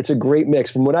a great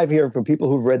mix. From what I've heard from people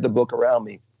who've read the book around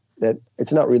me, that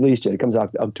it's not released yet. It comes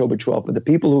out October 12th. But the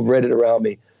people who've read it around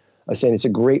me are saying it's a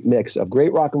great mix of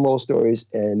great rock and roll stories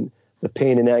and the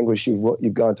pain and anguish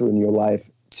you've gone through in your life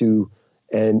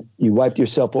and you wiped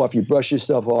yourself off, you brushed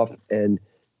yourself off and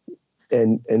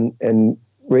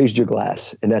raised your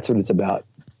glass. And that's what it's about.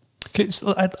 Okay,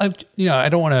 so I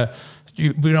don't want to.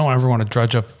 We don't ever want to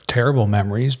drudge up terrible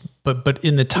memories, but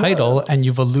in the title, and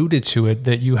you've alluded to it,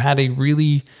 that you had a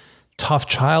really tough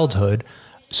childhood.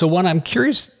 So I'm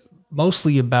curious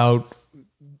mostly about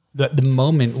the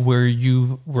moment where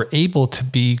you were able to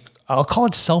be, I'll call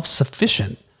it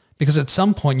self-sufficient, because at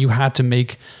some point you had to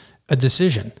make a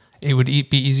decision. It would be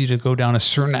easy to go down a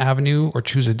certain avenue or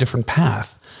choose a different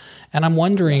path. And I'm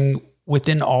wondering,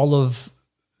 within all of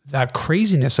that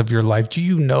craziness of your life, do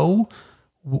you know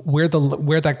where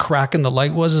that crack in the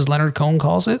light was, as Leonard Cohen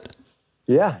calls it?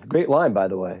 Yeah, great line, by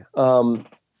the way.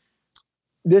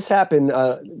 This happened,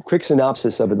 quick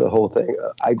synopsis of the whole thing.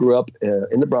 I grew up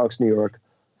in the Bronx, New York.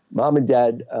 Mom and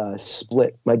dad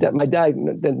split. My dad,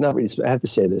 not really split, I have to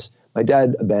say this. My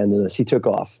dad abandoned us. He took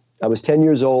off. I was 10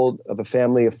 years old of a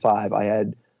family of 5. I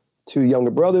had 2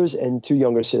 younger brothers and 2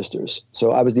 younger sisters.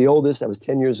 So I was the oldest. I was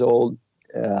 10 years old.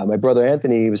 My brother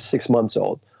Anthony was 6 months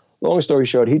old. Long story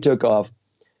short, he took off.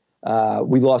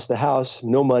 We lost the house,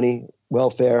 no money,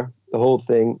 welfare, the whole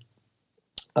thing.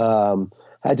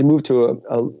 Had to move to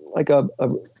a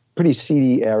pretty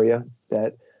seedy area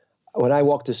that when I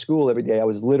walked to school every day, I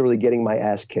was literally getting my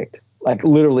ass kicked. Like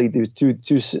literally,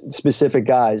 two specific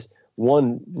guys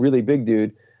one really big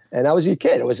dude. And I was a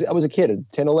kid. I was a kid,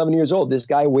 10, 11 years old. This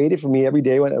guy waited for me every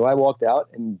day when I walked out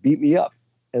and beat me up.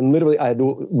 And literally, I had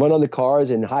to run on the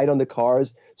cars and hide on the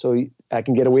cars so I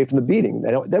can get away from the beating.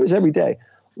 That was every day.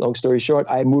 Long story short,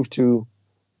 I moved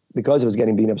because I was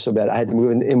getting beaten up so bad, I had to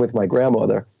move in with my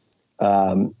grandmother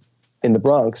in the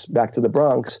Bronx, back to the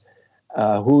Bronx,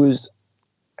 whose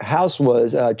house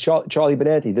was Charlie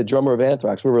Benanti, the drummer of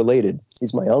Anthrax. We're related.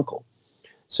 He's my uncle.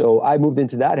 So I moved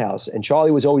into that house, and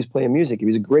Charlie was always playing music. He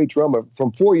was a great drummer.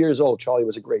 From 4 years old, Charlie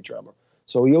was a great drummer.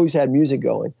 So he always had music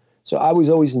going. So I was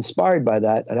always inspired by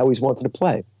that, and I always wanted to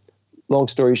play. Long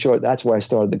story short, that's where I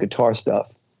started the guitar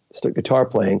stuff, guitar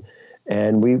playing.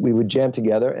 And we would jam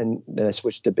together, and then I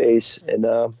switched to bass. And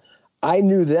I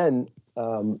knew then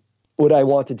what I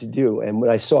wanted to do. And when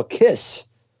I saw Kiss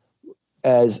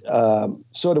as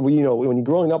sort of, when you're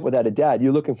growing up without a dad,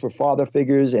 you're looking for father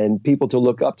figures and people to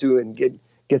look up to and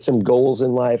get some goals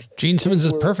in life. Gene Simmons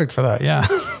is perfect for that. Yeah.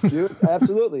 Dude,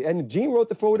 absolutely. And Gene wrote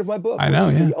the foreword of my book. I know,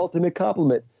 which is the ultimate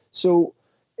compliment. So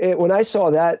when I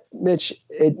saw that, Mitch,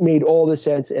 it made all the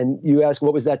sense. And you asked,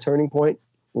 what was that turning point?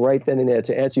 Right then and there.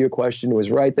 To answer your question, it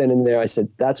was right then and there. I said,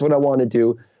 that's what I want to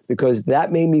do, because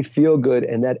that made me feel good.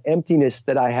 And that emptiness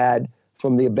that I had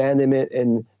from the abandonment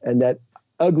and that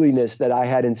ugliness that I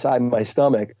had inside my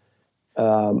stomach,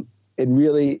 it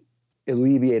really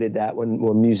alleviated that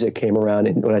when music came around,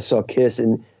 and when I saw Kiss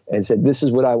and said, this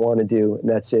is what I want to do, and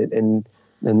that's it. And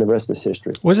then the rest is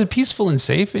history. Was it peaceful and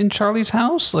safe in Charlie's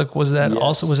house? Like, was that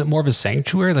also, was it more of a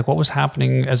sanctuary? Like, what was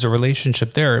happening as a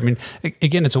relationship there? I mean,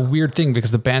 again, it's a weird thing because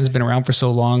the band's been around for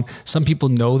so long. Some people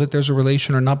know that there's a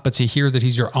relation or not, but to hear that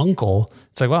he's your uncle,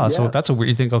 it's like, wow, so that's a weird,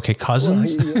 you think, okay,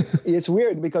 cousins? Well, it's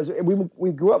weird because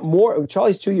we grew up more.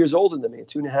 Charlie's 2 years older than me,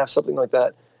 2.5, something like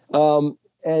that.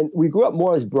 And we grew up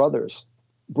more as brothers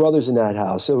in that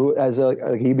house. So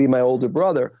he'd be my older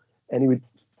brother, and he would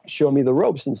show me the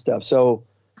ropes and stuff. So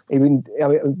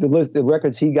the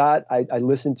records he got, I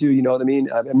listened to, you know what I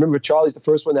mean? I remember Charlie's the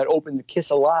first one that opened the Kiss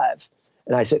Alive.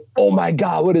 And I said, oh my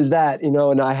God, what is that?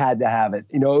 And I had to have it.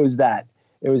 It was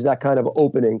that kind of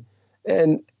opening.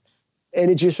 And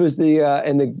it just was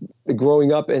the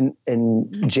growing up and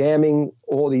jamming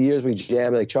all the years we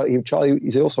jammed. Like Charlie,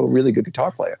 he's also a really good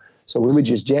guitar player. So we would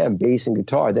just jam bass and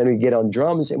guitar. Then we'd get on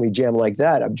drums and we jam like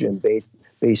that. I'd jam bass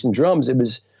and drums. It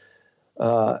was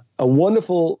a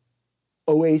wonderful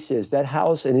oasis, that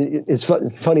house. And it's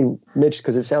funny, Mitch,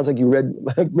 because it sounds like you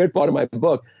read part of my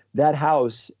book. That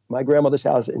house, my grandmother's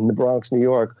house in the Bronx, New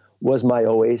York, was my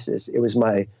oasis. It was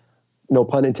my, no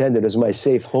pun intended, it was my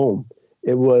safe home.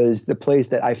 It was the place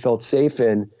that I felt safe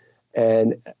in.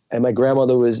 And my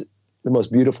grandmother was the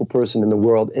most beautiful person in the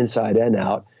world, inside and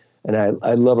out. And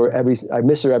I love her I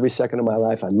miss her every second of my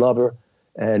life. I love her.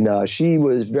 And she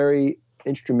was very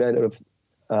instrumental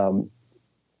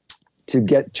to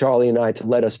get Charlie and I to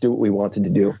let us do what we wanted to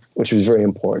do, which was very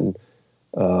important.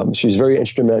 She was very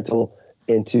instrumental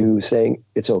into saying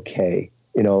it's okay,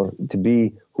 to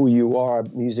be who you are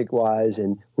music-wise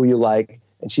and who you like.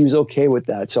 And she was okay with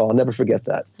that. So I'll never forget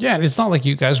that. Yeah. And it's not like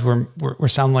you guys were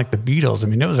sounding like the Beatles. I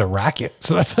mean, it was a racket.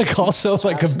 So that's like also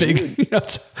like Absolutely. A big,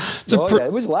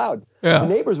 it was loud. Yeah. The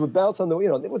neighbors would bounce on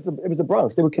it was the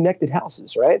Bronx. They were connected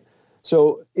houses, right?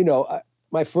 So,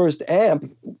 my first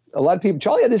amp, a lot of people,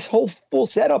 Charlie had this whole full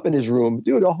setup in his room,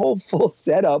 dude, a whole full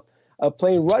setup of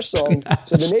playing Rush songs.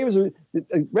 So the neighbors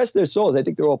the rest of their souls, I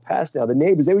think they're all passed now. The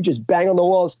neighbors, they would just bang on the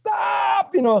walls,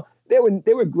 stop,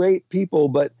 they were great people,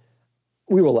 but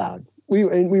we were loud. We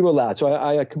were loud. So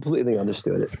I completely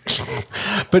understood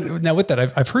it. But now with that,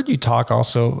 I've heard you talk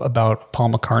also about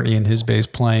Paul McCartney and his bass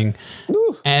playing.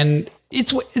 Oof. And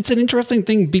it's an interesting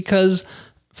thing because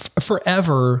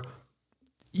forever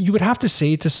you would have to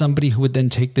say it to somebody who would then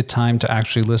take the time to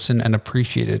actually listen and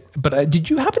appreciate it. But did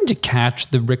you happen to catch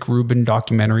the Rick Rubin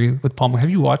documentary with Paul? Have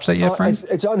you watched that yet, friend?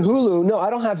 It's on Hulu. No, I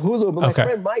don't have Hulu, but my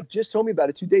friend Mike just told me about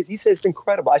it 2 days. He says it's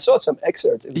incredible. I saw some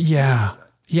excerpts. Yeah.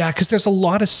 Yeah, because there's a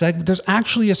lot of there's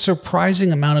actually a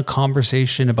surprising amount of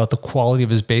conversation about the quality of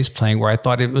his bass playing, where I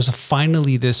thought it was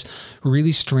finally this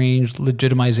really strange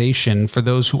legitimization for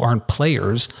those who aren't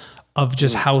players of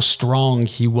just how strong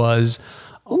he was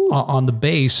on the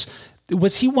bass.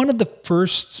 Was he one of the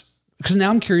first? Because now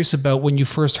I'm curious about when you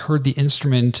first heard the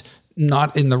instrument,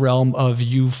 not in the realm of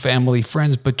you, family,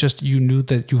 friends, but just you knew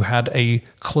that you had a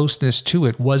closeness to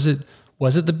it. Was it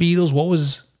the Beatles? What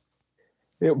was?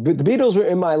 The Beatles were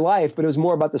in my life, but it was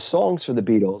more about the songs for the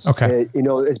Beatles. Okay.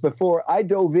 It's before I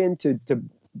dove into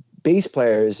bass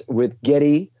players with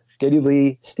Geddy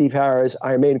Lee, Steve Harris,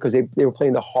 Iron Maiden, because they were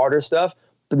playing the harder stuff.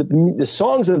 But the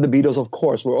songs of the Beatles, of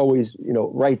course, were always,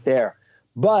 right there.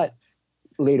 But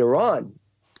later on,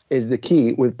 is the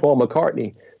key with Paul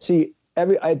McCartney. See,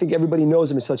 I think everybody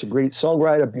knows him as such a great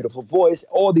songwriter, beautiful voice,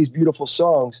 all these beautiful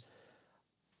songs.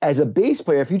 As a bass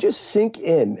player, if you just sink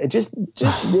in and just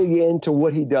dig into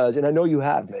what he does, and I know you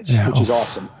have, Mitch, which is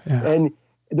awesome. Yeah. And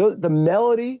the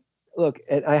melody, look,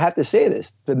 and I have to say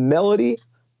this, the melody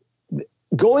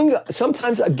going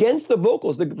sometimes against the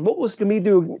vocals can be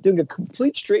doing a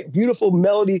complete straight, beautiful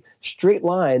melody, straight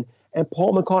line, and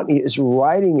Paul McCartney is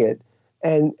writing it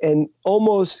and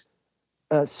almost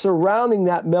surrounding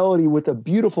that melody with a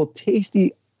beautiful,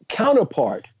 tasty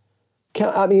counterpart.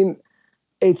 I mean,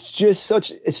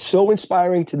 it's so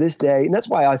inspiring to this day. And that's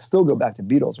why I still go back to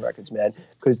Beatles records, man,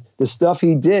 because the stuff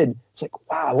he did, it's like,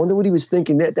 wow, I wonder what he was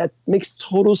thinking. That makes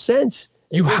total sense.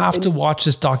 You have to watch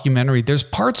this documentary. There's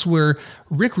parts where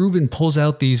Rick Rubin pulls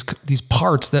out these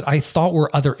parts that I thought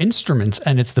were other instruments,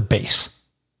 and it's the bass.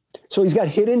 So he's got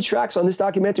hidden tracks on this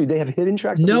documentary. They have hidden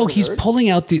tracks? No, he's pulling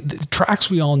out the tracks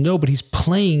we all know, but he's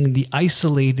playing the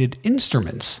isolated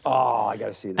instruments. Oh, I got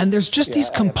to see that. And there's just these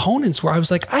components where I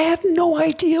was like, I had no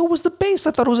idea it was the bass.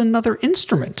 I thought it was another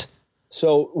instrument.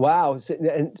 So, wow.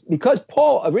 And because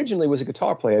Paul originally was a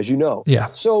guitar player, as you know.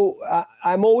 Yeah. So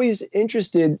I'm always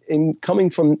interested in coming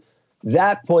from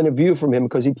that point of view from him,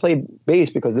 because he played bass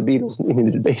because the Beatles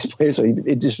needed a bass player. So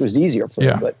it just was easier for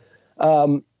him. But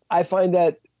I find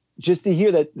that just to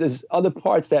hear that there's other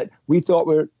parts that we thought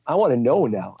I want to know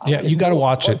now. Yeah, you got to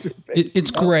watch it.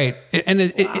 It's great. And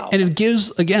it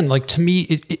gives, again, like to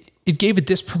me, it gave a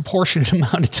disproportionate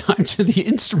amount of time to the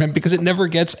instrument because it never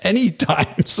gets any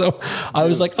time. So I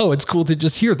was like, oh, it's cool to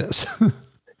just hear this.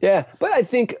 Yeah. But I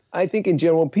think in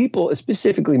general, people,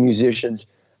 specifically musicians,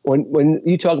 when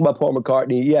you talk about Paul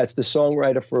McCartney, it's the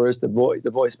songwriter first, the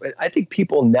voice. But I think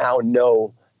people now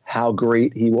know how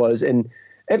great he was. And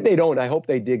if they don't, I hope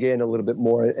they dig in a little bit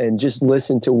more and just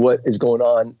listen to what is going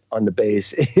on the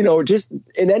bass, just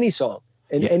in any song,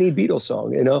 any Beatles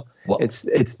song, well, it's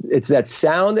that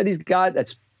sound that he's got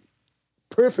that's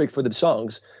perfect for the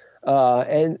songs.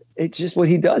 And it's just what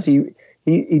he does.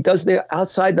 He does the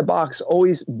outside the box,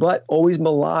 always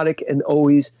melodic and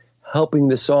always helping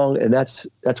the song. And that's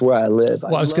where I live.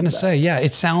 Well, I was going to say,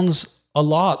 it sounds a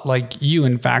lot like you.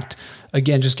 In fact,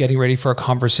 again, just getting ready for a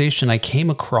conversation, I came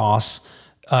across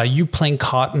you playing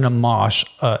Caught in a Mosh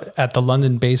at the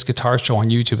London Bass Guitar Show on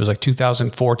YouTube. It was like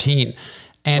 2014.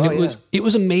 And it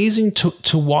was amazing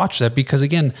to watch that, because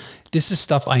again, this is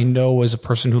stuff I know as a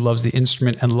person who loves the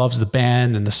instrument and loves the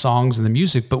band and the songs and the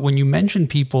music. But when you mention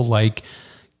people like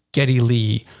Geddy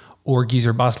Lee or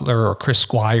Geezer Butler or Chris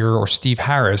Squire or Steve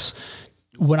Harris,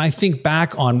 when I think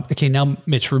back on, okay, now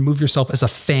Mitch, remove yourself as a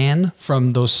fan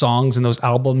from those songs and those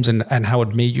albums and how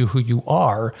it made you who you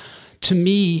are. To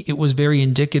me, it was very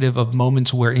indicative of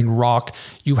moments where in rock,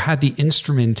 you had the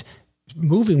instrument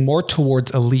moving more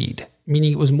towards a lead,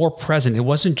 meaning it was more present. It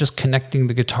wasn't just connecting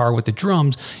the guitar with the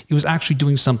drums. It was actually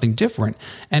doing something different.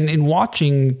 And in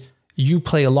watching you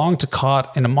play along to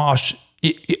Caught in a Mosh,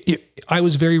 I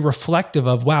was very reflective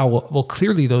of, wow, well,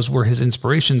 clearly those were his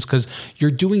inspirations, because you're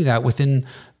doing that within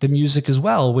the music as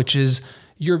well, which is,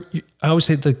 I always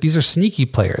say that these are sneaky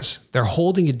players. They're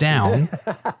holding it down,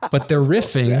 but they're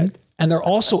riffing. And they're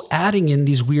also adding in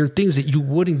these weird things that you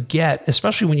wouldn't get,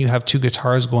 especially when you have two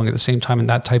guitars going at the same time in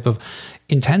that type of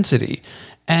intensity.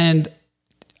 And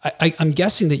I'm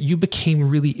guessing that you became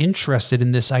really interested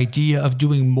in this idea of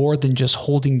doing more than just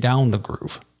holding down the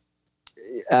groove.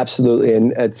 Absolutely.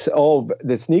 And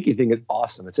the sneaky thing is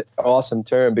awesome. It's an awesome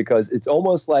term, because it's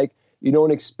almost like you don't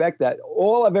expect that.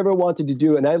 All I've ever wanted to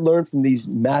do, and I learned from these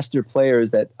master players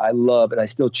that I love and I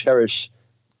still cherish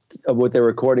what their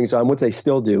recordings on, what they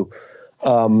still do.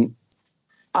 I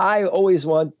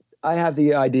have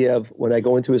the idea of, when I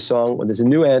go into a song, when there's a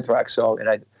new Anthrax song,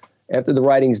 and after the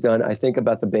writing's done, I think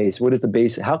about the bass. What is the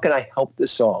bass? How can I help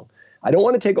this song? I don't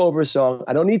want to take over a song.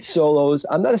 I don't need solos.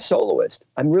 I'm not a soloist.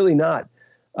 I'm really not.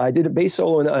 I did a bass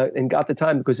solo and got the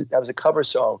time because that was a cover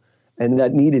song and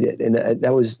that needed it. And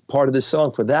that was part of the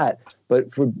song for that. But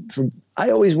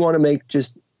I always want to make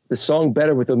just the song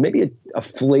better with maybe a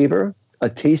flavor, a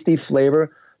tasty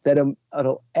flavor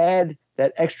that'll add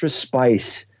that extra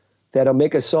spice, that'll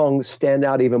make a song stand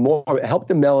out even more, help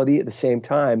the melody at the same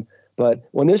time. But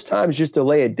when there's times just to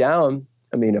lay it down,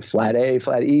 I mean, a flat A,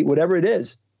 flat E, whatever it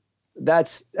is,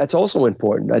 that's also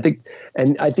important. I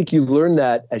think you learn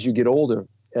that as you get older.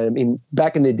 I mean,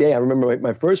 back in the day, I remember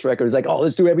my first record was like, oh,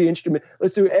 let's do every instrument.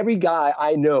 Let's do every guy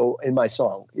I know in my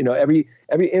song. Every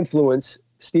influence,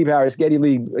 Steve Harris, Geddy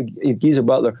Lee, Geezer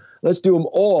Butler, let's do them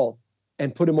all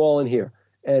and put them all in here.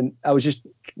 And I was just,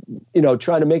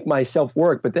 trying to make myself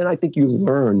work. But then I think you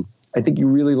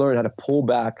really learn how to pull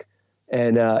back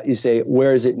and you say,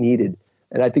 where is it needed?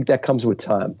 And I think that comes with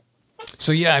time.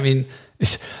 So, yeah, I mean,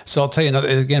 so I'll tell you another,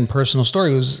 again, personal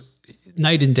story was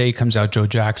Night and Day comes out, Joe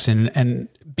Jackson, and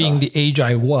being the age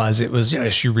I was, it was,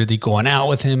 Is She Really Going Out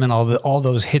With Him, and all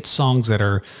those hit songs that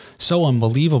are so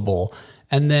unbelievable.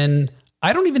 And then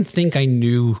I don't even think I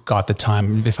knew Got the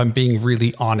Time, if I'm being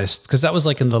really honest, because that was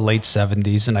like in the late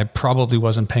 70s and I probably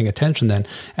wasn't paying attention then.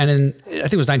 And in, I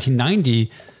think it was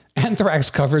 1990, Anthrax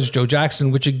covers Joe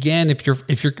Jackson, which again, if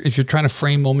you're trying to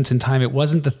frame moments in time, it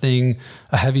wasn't the thing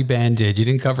a heavy band did. You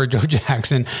didn't cover Joe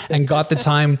Jackson. And Got the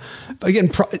Time,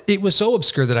 again, it was so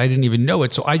obscure that I didn't even know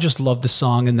it. So I just loved the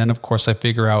song. And then of course I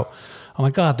figure out, oh my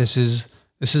God, this is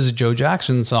a Joe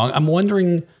Jackson song. I'm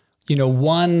wondering,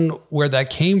 one, where that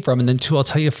came from. And then two, I'll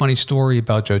tell you a funny story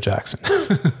about Joe Jackson.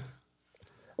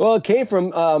 Well, it came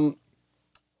from,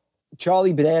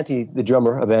 Charlie Benanti, the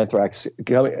drummer of Anthrax.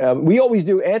 We always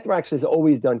do. Anthrax has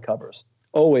always done covers.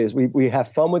 Always. We have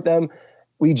fun with them.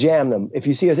 We jam them. If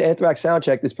you see us Anthrax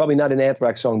soundcheck, there's probably not an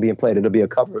Anthrax song being played. It'll be a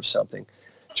cover of something.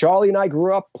 Charlie and I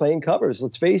grew up playing covers.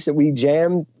 Let's face it. We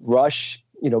jammed Rush,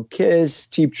 Kiss,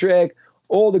 Cheap Trick,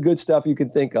 all the good stuff you can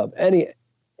think of.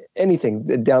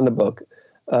 Anything down the book.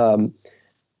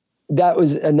 That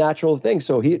was a natural thing.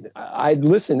 So I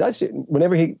listened.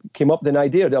 Whenever he came up with an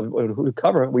idea to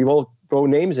cover, we all throw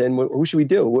names in. Who should we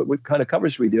do? What kind of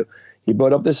covers should we do? He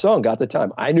brought up this song, Got the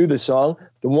Time. I knew the song.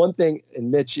 The one thing,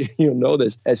 and Mitch, you'll know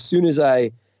this. As soon as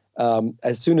I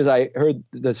heard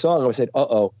the song, I said,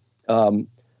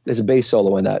 there's a bass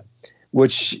solo in that.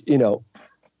 Which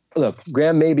look,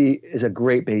 Graham Maby is a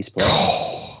great bass player.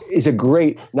 He's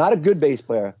not a good bass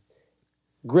player,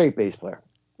 great bass player,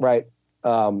 right?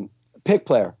 Pick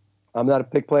player. I'm not a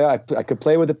pick player. I could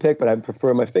play with a pick, but I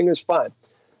prefer my fingers. Fine.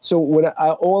 So when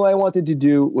all I wanted to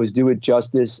do was do it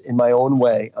justice in my own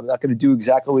way. I'm not going to do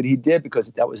exactly what he did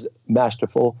because that was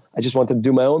masterful. I just wanted to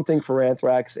do my own thing for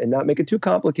Anthrax and not make it too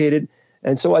complicated.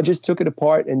 And so I just took it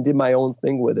apart and did my own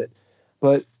thing with it.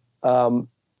 But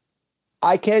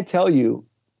I can't tell you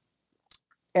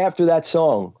after that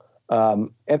song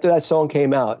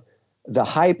came out, the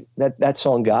hype that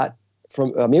song got.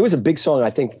 It was a big song, I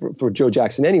think, for Joe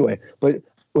Jackson anyway. But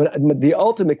the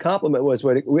ultimate compliment was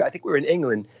I think we were in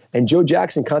England, and Joe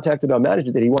Jackson contacted our manager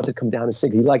that he wanted to come down and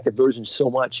sing. He liked the version so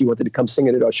much, he wanted to come sing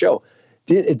it at our show.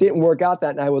 It didn't work out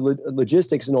that night with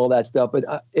logistics and all that stuff, but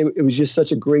it was just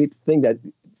such a great thing that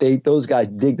those guys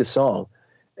dig the song.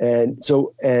 And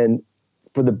so, and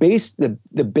for the bass,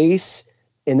 the bass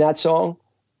in that song,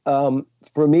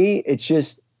 for me, it's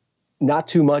just not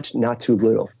too much, not too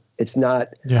little. It's not,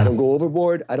 I don't go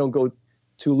overboard. I don't go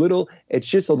too little. It's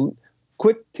just a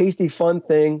quick, tasty, fun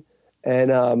thing.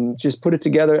 And just put it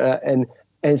together. And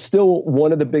it's still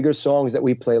one of the bigger songs that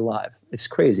we play live. It's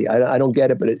crazy. I don't get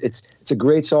it, but it's a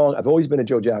great song. I've always been a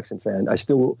Joe Jackson fan. I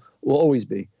still will always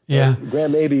be. Yeah.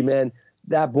 Graham Maby, man,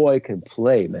 that boy can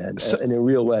play, man, in a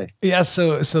real way. Yeah.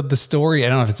 So the story, I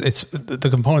don't know if it's the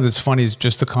component that's funny is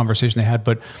just the conversation they had,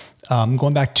 but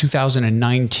going back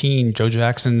 2019, Joe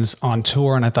Jackson's on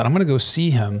tour, and I thought I'm going to go see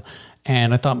him.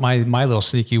 And I thought my little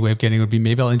sneaky way of getting it would be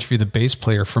maybe I'll interview the bass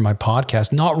player for my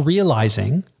podcast, not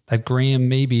realizing that Graham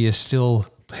Maby is still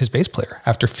his bass player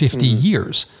after 50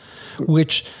 years,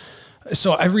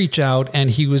 so I reach out, and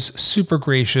he was super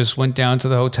gracious, went down to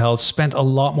the hotel, spent a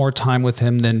lot more time with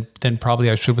him than probably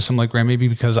I should with someone like Graham Maby,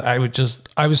 because I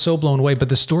was so blown away. But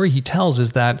the story he tells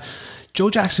is that Joe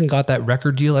Jackson got that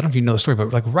record deal. I don't know if you know the story,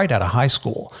 but like right out of high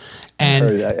school.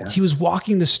 And he was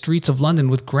walking the streets of London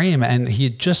with Graham, and he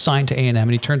had just signed to A&M,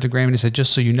 and he turned to Graham and he said,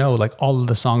 just so you know, like all of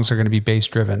the songs are going to be bass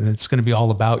driven and it's going to be all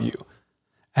about you.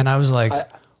 And I was like,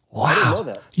 wow. I didn't know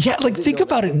that. Yeah. Like think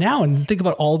about it now and think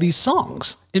about all these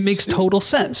songs. It makes total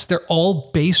sense. They're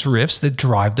all bass riffs that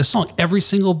drive the song. Every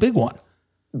single big one.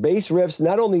 Bass riffs.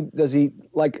 Not only does he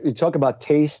you talk about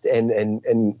taste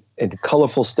and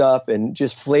colorful stuff and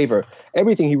just flavor.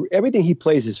 Everything he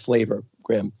plays is flavor,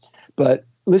 Graham. But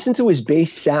listen to his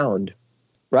bass sound,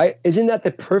 right? Isn't that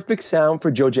the perfect sound for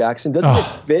Joe Jackson? Doesn't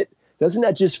it fit? Doesn't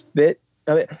that just fit?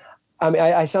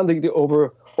 I sound like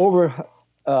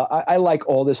I like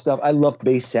all this stuff. I love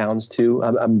bass sounds too.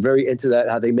 I'm very into that,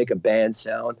 how they make a band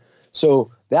sound.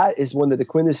 So that is one of the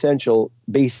quintessential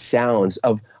bass sounds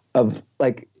of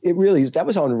like, it really is. That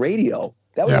was on radio.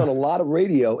 That was on a lot of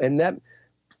radio. And that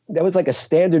was like a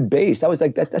standard bass. That was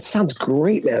like, that sounds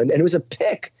great, man. And it was a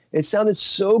pick. It sounded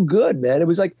so good, man. It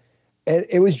was like, and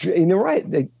it was, you're right.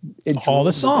 All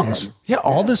the songs.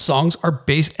 All the songs are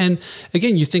bass. And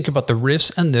again, you think about the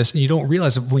riffs and this, and you don't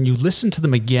realize that when you listen to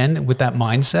them again with that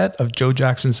mindset of Joe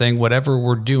Jackson saying, whatever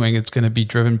we're doing, it's going to be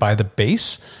driven by the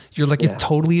bass. You're like, it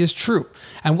totally is true.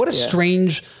 And what a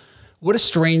strange What a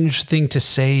strange thing to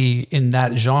say in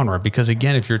that genre, because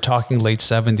again, if you're talking late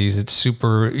 70s, it's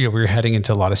super, we're heading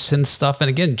into a lot of synth stuff. And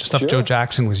again, just stuff Joe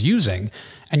Jackson was using,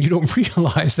 and you don't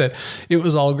realize that it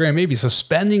was all Graham Mabies. So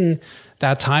spending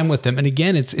that time with them. And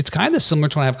again, it's kind of similar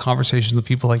to when I have conversations with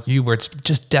people like you, where it's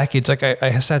just decades. Like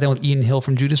I sat down with Ian Hill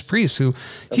from Judas Priest, who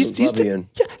he's done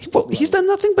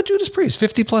nothing but Judas Priest,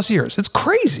 50 plus years. It's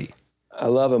crazy. I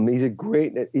love him. He's a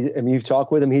great, you've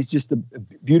talked with him. He's just a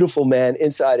beautiful man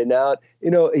inside and out.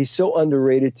 He's so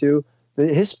underrated too.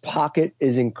 His pocket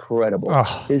is incredible.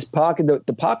 Oh. His pocket,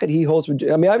 the pocket he holds.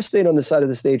 I've stayed on the side of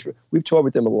the stage. We've toured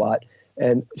with him a lot,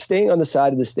 and staying on the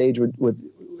side of the stage with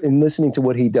and listening to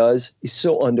what he does, he's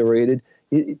so underrated.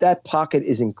 That pocket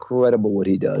is incredible what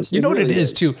he does. You know what it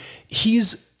is too?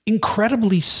 He's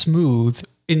incredibly smooth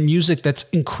in music that's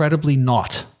incredibly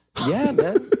not. Yeah,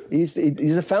 man. He's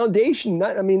a foundation.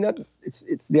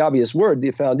 It's the obvious word,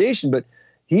 the foundation, but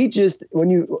he just,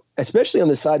 especially on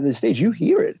the side of the stage, you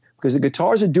hear it because the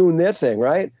guitars are doing their thing,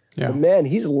 right? Yeah. But man,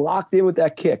 he's locked in with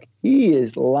that kick. He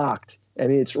is locked.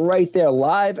 It's right there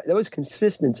live. That was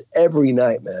consistent every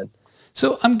night, man.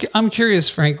 So I'm curious,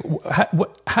 Frank,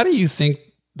 how do you think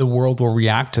the world will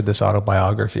react to this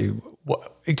autobiography?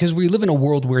 Because we live in a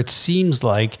world where it seems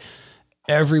like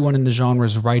everyone in the genre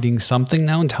is writing something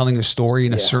now and telling a story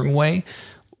in a certain way.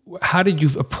 How did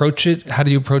you approach it? How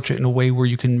do you approach it in a way where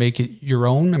you can make it your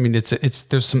own? I mean, there's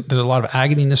a lot of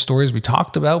agony in the stories we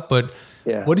talked about, but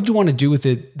what did you want to do with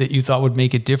it that you thought would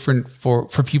make it different for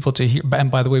people to hear?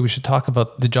 And by the way, we should talk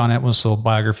about the John Entwistle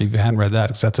biography if you hadn't read that,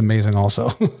 because that's amazing also.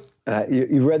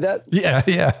 You've read that? Yeah.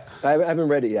 I haven't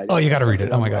read it yet. Oh, you got to read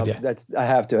it. Oh my God. Yeah. I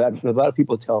have to. A lot of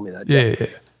people tell me that. Yeah.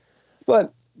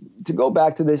 But to go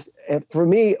back to this, for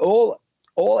me, all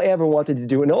I ever wanted to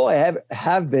do, and all I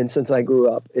have been since I grew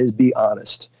up, is be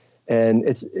honest. And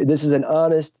this is an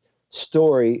honest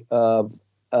story of,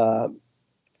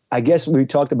 I guess we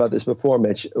talked about this before,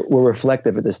 Mitch. We're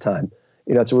reflective at this time.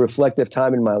 It's a reflective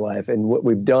time in my life, and what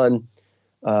we've done,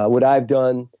 what I've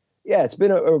done. Yeah, it's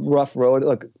been a rough road.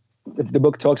 Look, the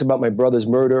book talks about my brother's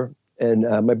murder. And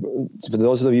for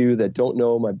those of you that don't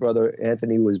know, my brother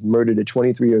Anthony was murdered at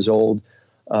 23 years old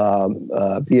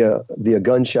via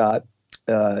gunshot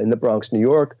in the Bronx, New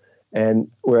York, and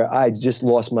where I just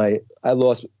lost my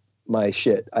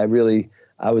shit. I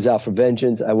was out for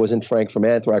vengeance. I wasn't Frank from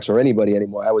Anthrax or anybody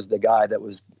anymore. I was the guy I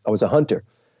was a hunter.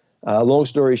 Long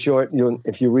story short,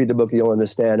 if you read the book, you'll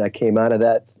understand. I came out of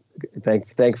that,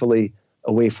 thankfully,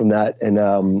 away from that,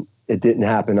 and it didn't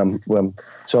happen.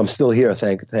 So I'm still here,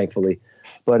 thankfully.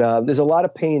 But there's a lot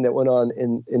of pain that went on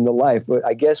in the life. But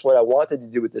I guess what I wanted to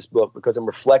do with this book, because I'm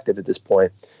reflective at this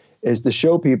point, is to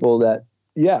show people that,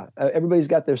 everybody's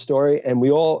got their story, and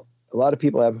a lot of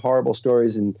people have horrible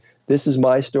stories, and this is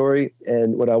my story.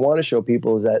 And what I want to show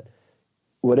people is that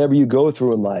whatever you go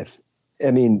through in life,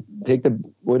 take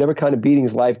whatever kind of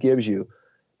beatings life gives you,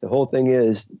 the whole thing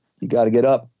is you got to get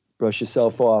up, brush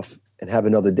yourself off, and have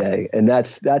another day. And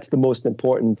that's the most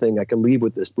important thing I can leave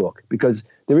with this book, because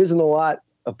there isn't a lot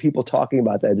of people talking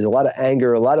about that. There's a lot of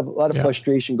anger, a lot of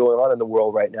frustration going on in the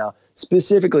world right now,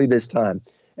 specifically this time.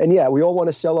 And we all want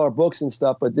to sell our books and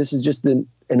stuff, but this is just an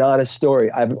honest story.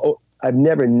 I've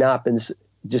never not been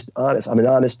just honest. I'm an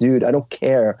honest dude. I don't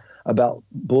care about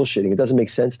bullshitting. It doesn't make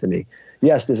sense to me.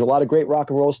 Yes, there's a lot of great rock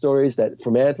and roll stories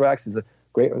from Anthrax.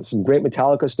 There's some great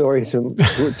Metallica stories, some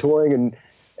touring,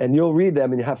 and you'll read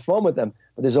them and you have fun with them.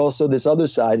 But there's also this other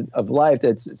side of life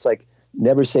it's like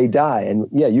never say die. And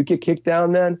you get kicked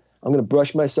down, man. I'm going to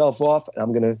brush myself off and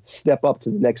I'm going to step up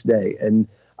to the next day. And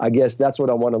I guess that's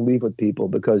what I want to leave with people,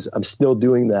 because I'm still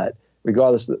doing that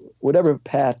regardless of whatever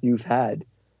path you've had,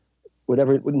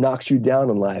 whatever knocks you down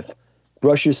in life,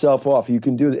 brush yourself off. You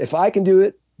can do it. If I can do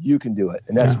it, you can do it.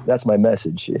 And that's my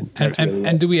message.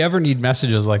 And do we ever need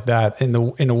messages like that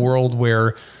in a world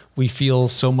where we feel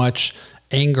so much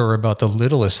anger about the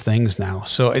littlest things now?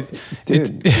 So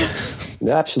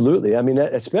absolutely.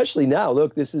 Especially now,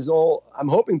 look, this is all, I'm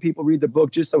hoping people read the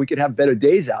book just so we could have better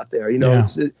days out there.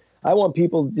 I want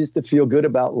people just to feel good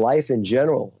about life in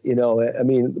general.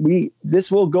 we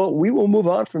will move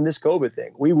on from this COVID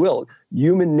thing. We will.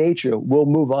 Human nature will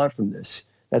move on from this.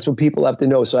 That's what people have to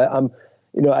know. So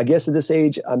I guess at this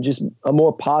age, I'm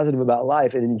more positive about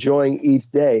life and enjoying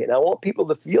each day. And I want people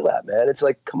to feel that, man. It's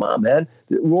like, come on, man,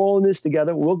 we're all in this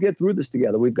together. We'll get through this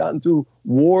together. We've gotten through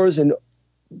wars and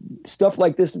stuff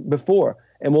like this before,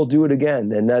 and we'll do it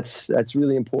again. And that's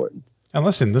really important. And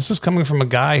listen, this is coming from a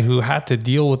guy who had to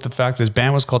deal with the fact that his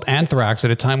band was called Anthrax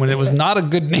at a time when it was not a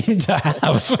good name to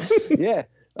have. Yeah.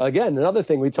 Again, another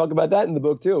thing, we talk about that in the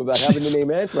book too, about having the name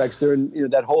Anthrax during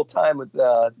that whole time with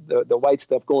the white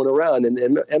stuff going around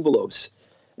and envelopes.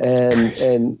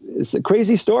 and it's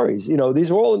crazy stories. You know,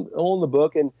 these are all in the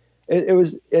book, and it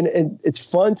was and it's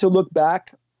fun to look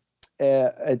back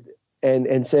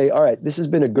and say, all right, this has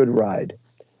been a good ride,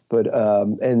 but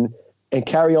and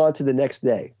carry on to the next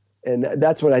day. And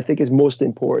that's what I think is most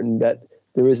important, that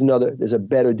there's a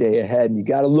better day ahead. And you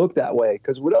got to look that way,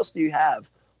 because what else do you have?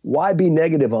 Why be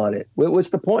negative on it? What's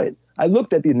the point? I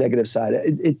looked at the negative side.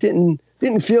 It didn't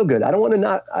feel good. I want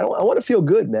to feel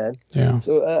good, man. Yeah.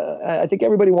 So I think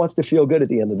everybody wants to feel good at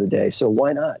the end of the day. So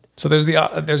why not? So there's the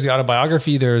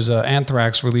autobiography. There's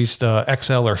Anthrax released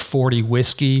XL or 40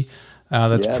 whiskey.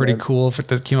 That's pretty cool.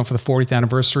 That came out for the 40th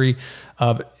anniversary.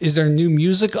 Is there new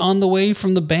music on the way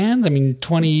from the band? I mean,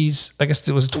 I guess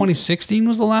it was 2016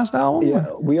 was the last album?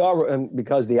 Yeah, we are,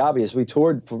 because the obvious, we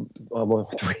toured for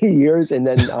 3 years, and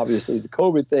then obviously the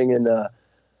COVID thing. And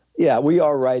we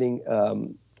are writing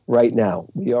right now.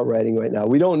 We are writing right now.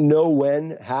 We don't know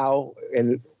when, how,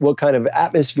 and what kind of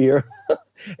atmosphere,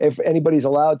 if anybody's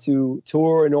allowed to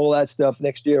tour and all that stuff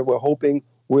next year.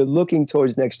 We're looking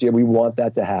towards next year. We want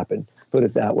that to happen. Put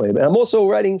it that way. But I'm also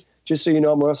writing, just so you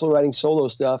know, I'm also writing solo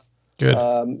stuff. Good.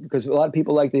 Because a lot of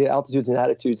people like the Altitudes and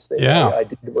Attitudes thing. Yeah. I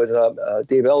did with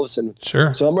Dave Ellison.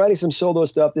 Sure. So I'm writing some solo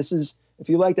stuff. This is, if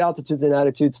you liked Altitudes and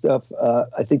Attitudes stuff,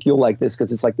 I think you'll like this,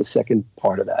 because it's like the second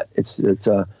part of that. It's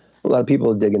a lot of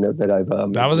people are digging it that I've.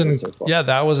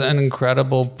 That was an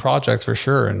incredible project for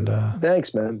sure. And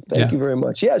thanks, man. Thank you very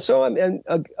much. Yeah. So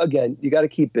again, you got to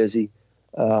keep busy.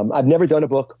 I've never done a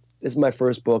book. This is my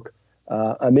first book.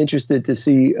 I'm interested to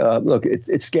see. Look,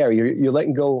 it's scary. You're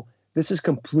letting go. This is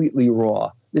completely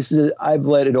raw. I've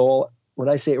let it all. When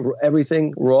I say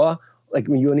everything raw, like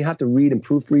when you only have to read and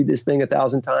proofread this thing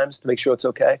 1,000 times to make sure it's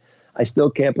okay. I still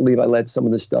can't believe I let some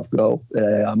of this stuff go.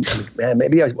 Man,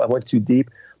 maybe I went too deep,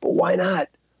 but why not?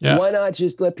 Yeah. Why not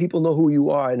just let people know who you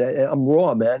are? And I'm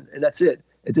raw, man, and that's it.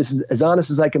 This is as honest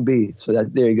as I can be. So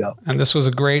there you go. And this was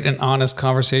a great and honest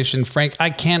conversation. Frank, I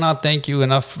cannot thank you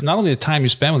enough, not only the time you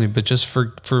spent with me, but just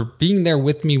for being there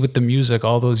with me with the music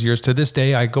all those years. To this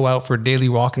day, I go out for a daily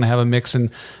walk and I have a mix, and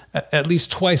at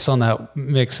least twice on that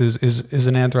mix is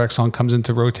an Anthrax song comes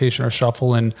into rotation or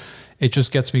shuffle, and it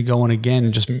just gets me going again,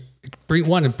 and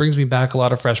it brings me back a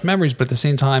lot of fresh memories, but at the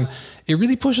same time, it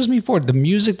really pushes me forward. The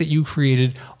music that you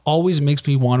created always makes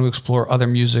me want to explore other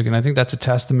music, and I think that's a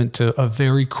testament to a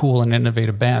very cool and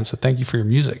innovative band. So thank you for your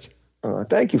music.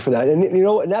 Thank you for that. And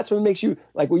and that's what makes you,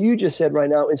 like what you just said right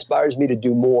now, inspires me to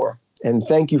do more. And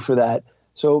thank you for that.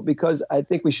 So, because I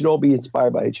think we should all be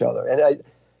inspired by each other. And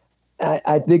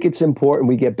I think it's important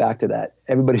we get back to that.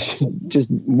 Everybody should just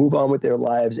move on with their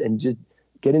lives and just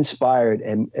get inspired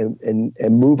and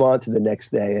move on to the next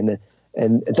day.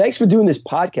 And thanks for doing this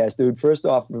podcast, dude. First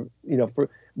off, for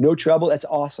No Trouble, that's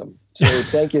awesome. So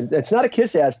thank you. It's not a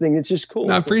kiss ass thing. It's just cool.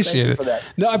 No, I appreciate it. For that.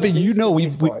 No, but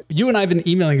you and I have been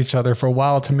emailing each other for a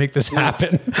while to make this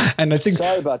happen. And I think,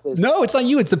 sorry about this. No, it's not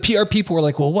you. It's the PR people were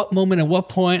like, well, what moment at what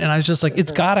point? And I was just like,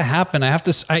 it's got to happen.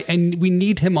 And we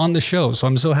need him on the show. So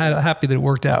I'm so happy that it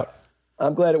worked out.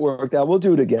 I'm glad it worked out. We'll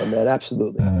do it again, man.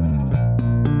 Absolutely.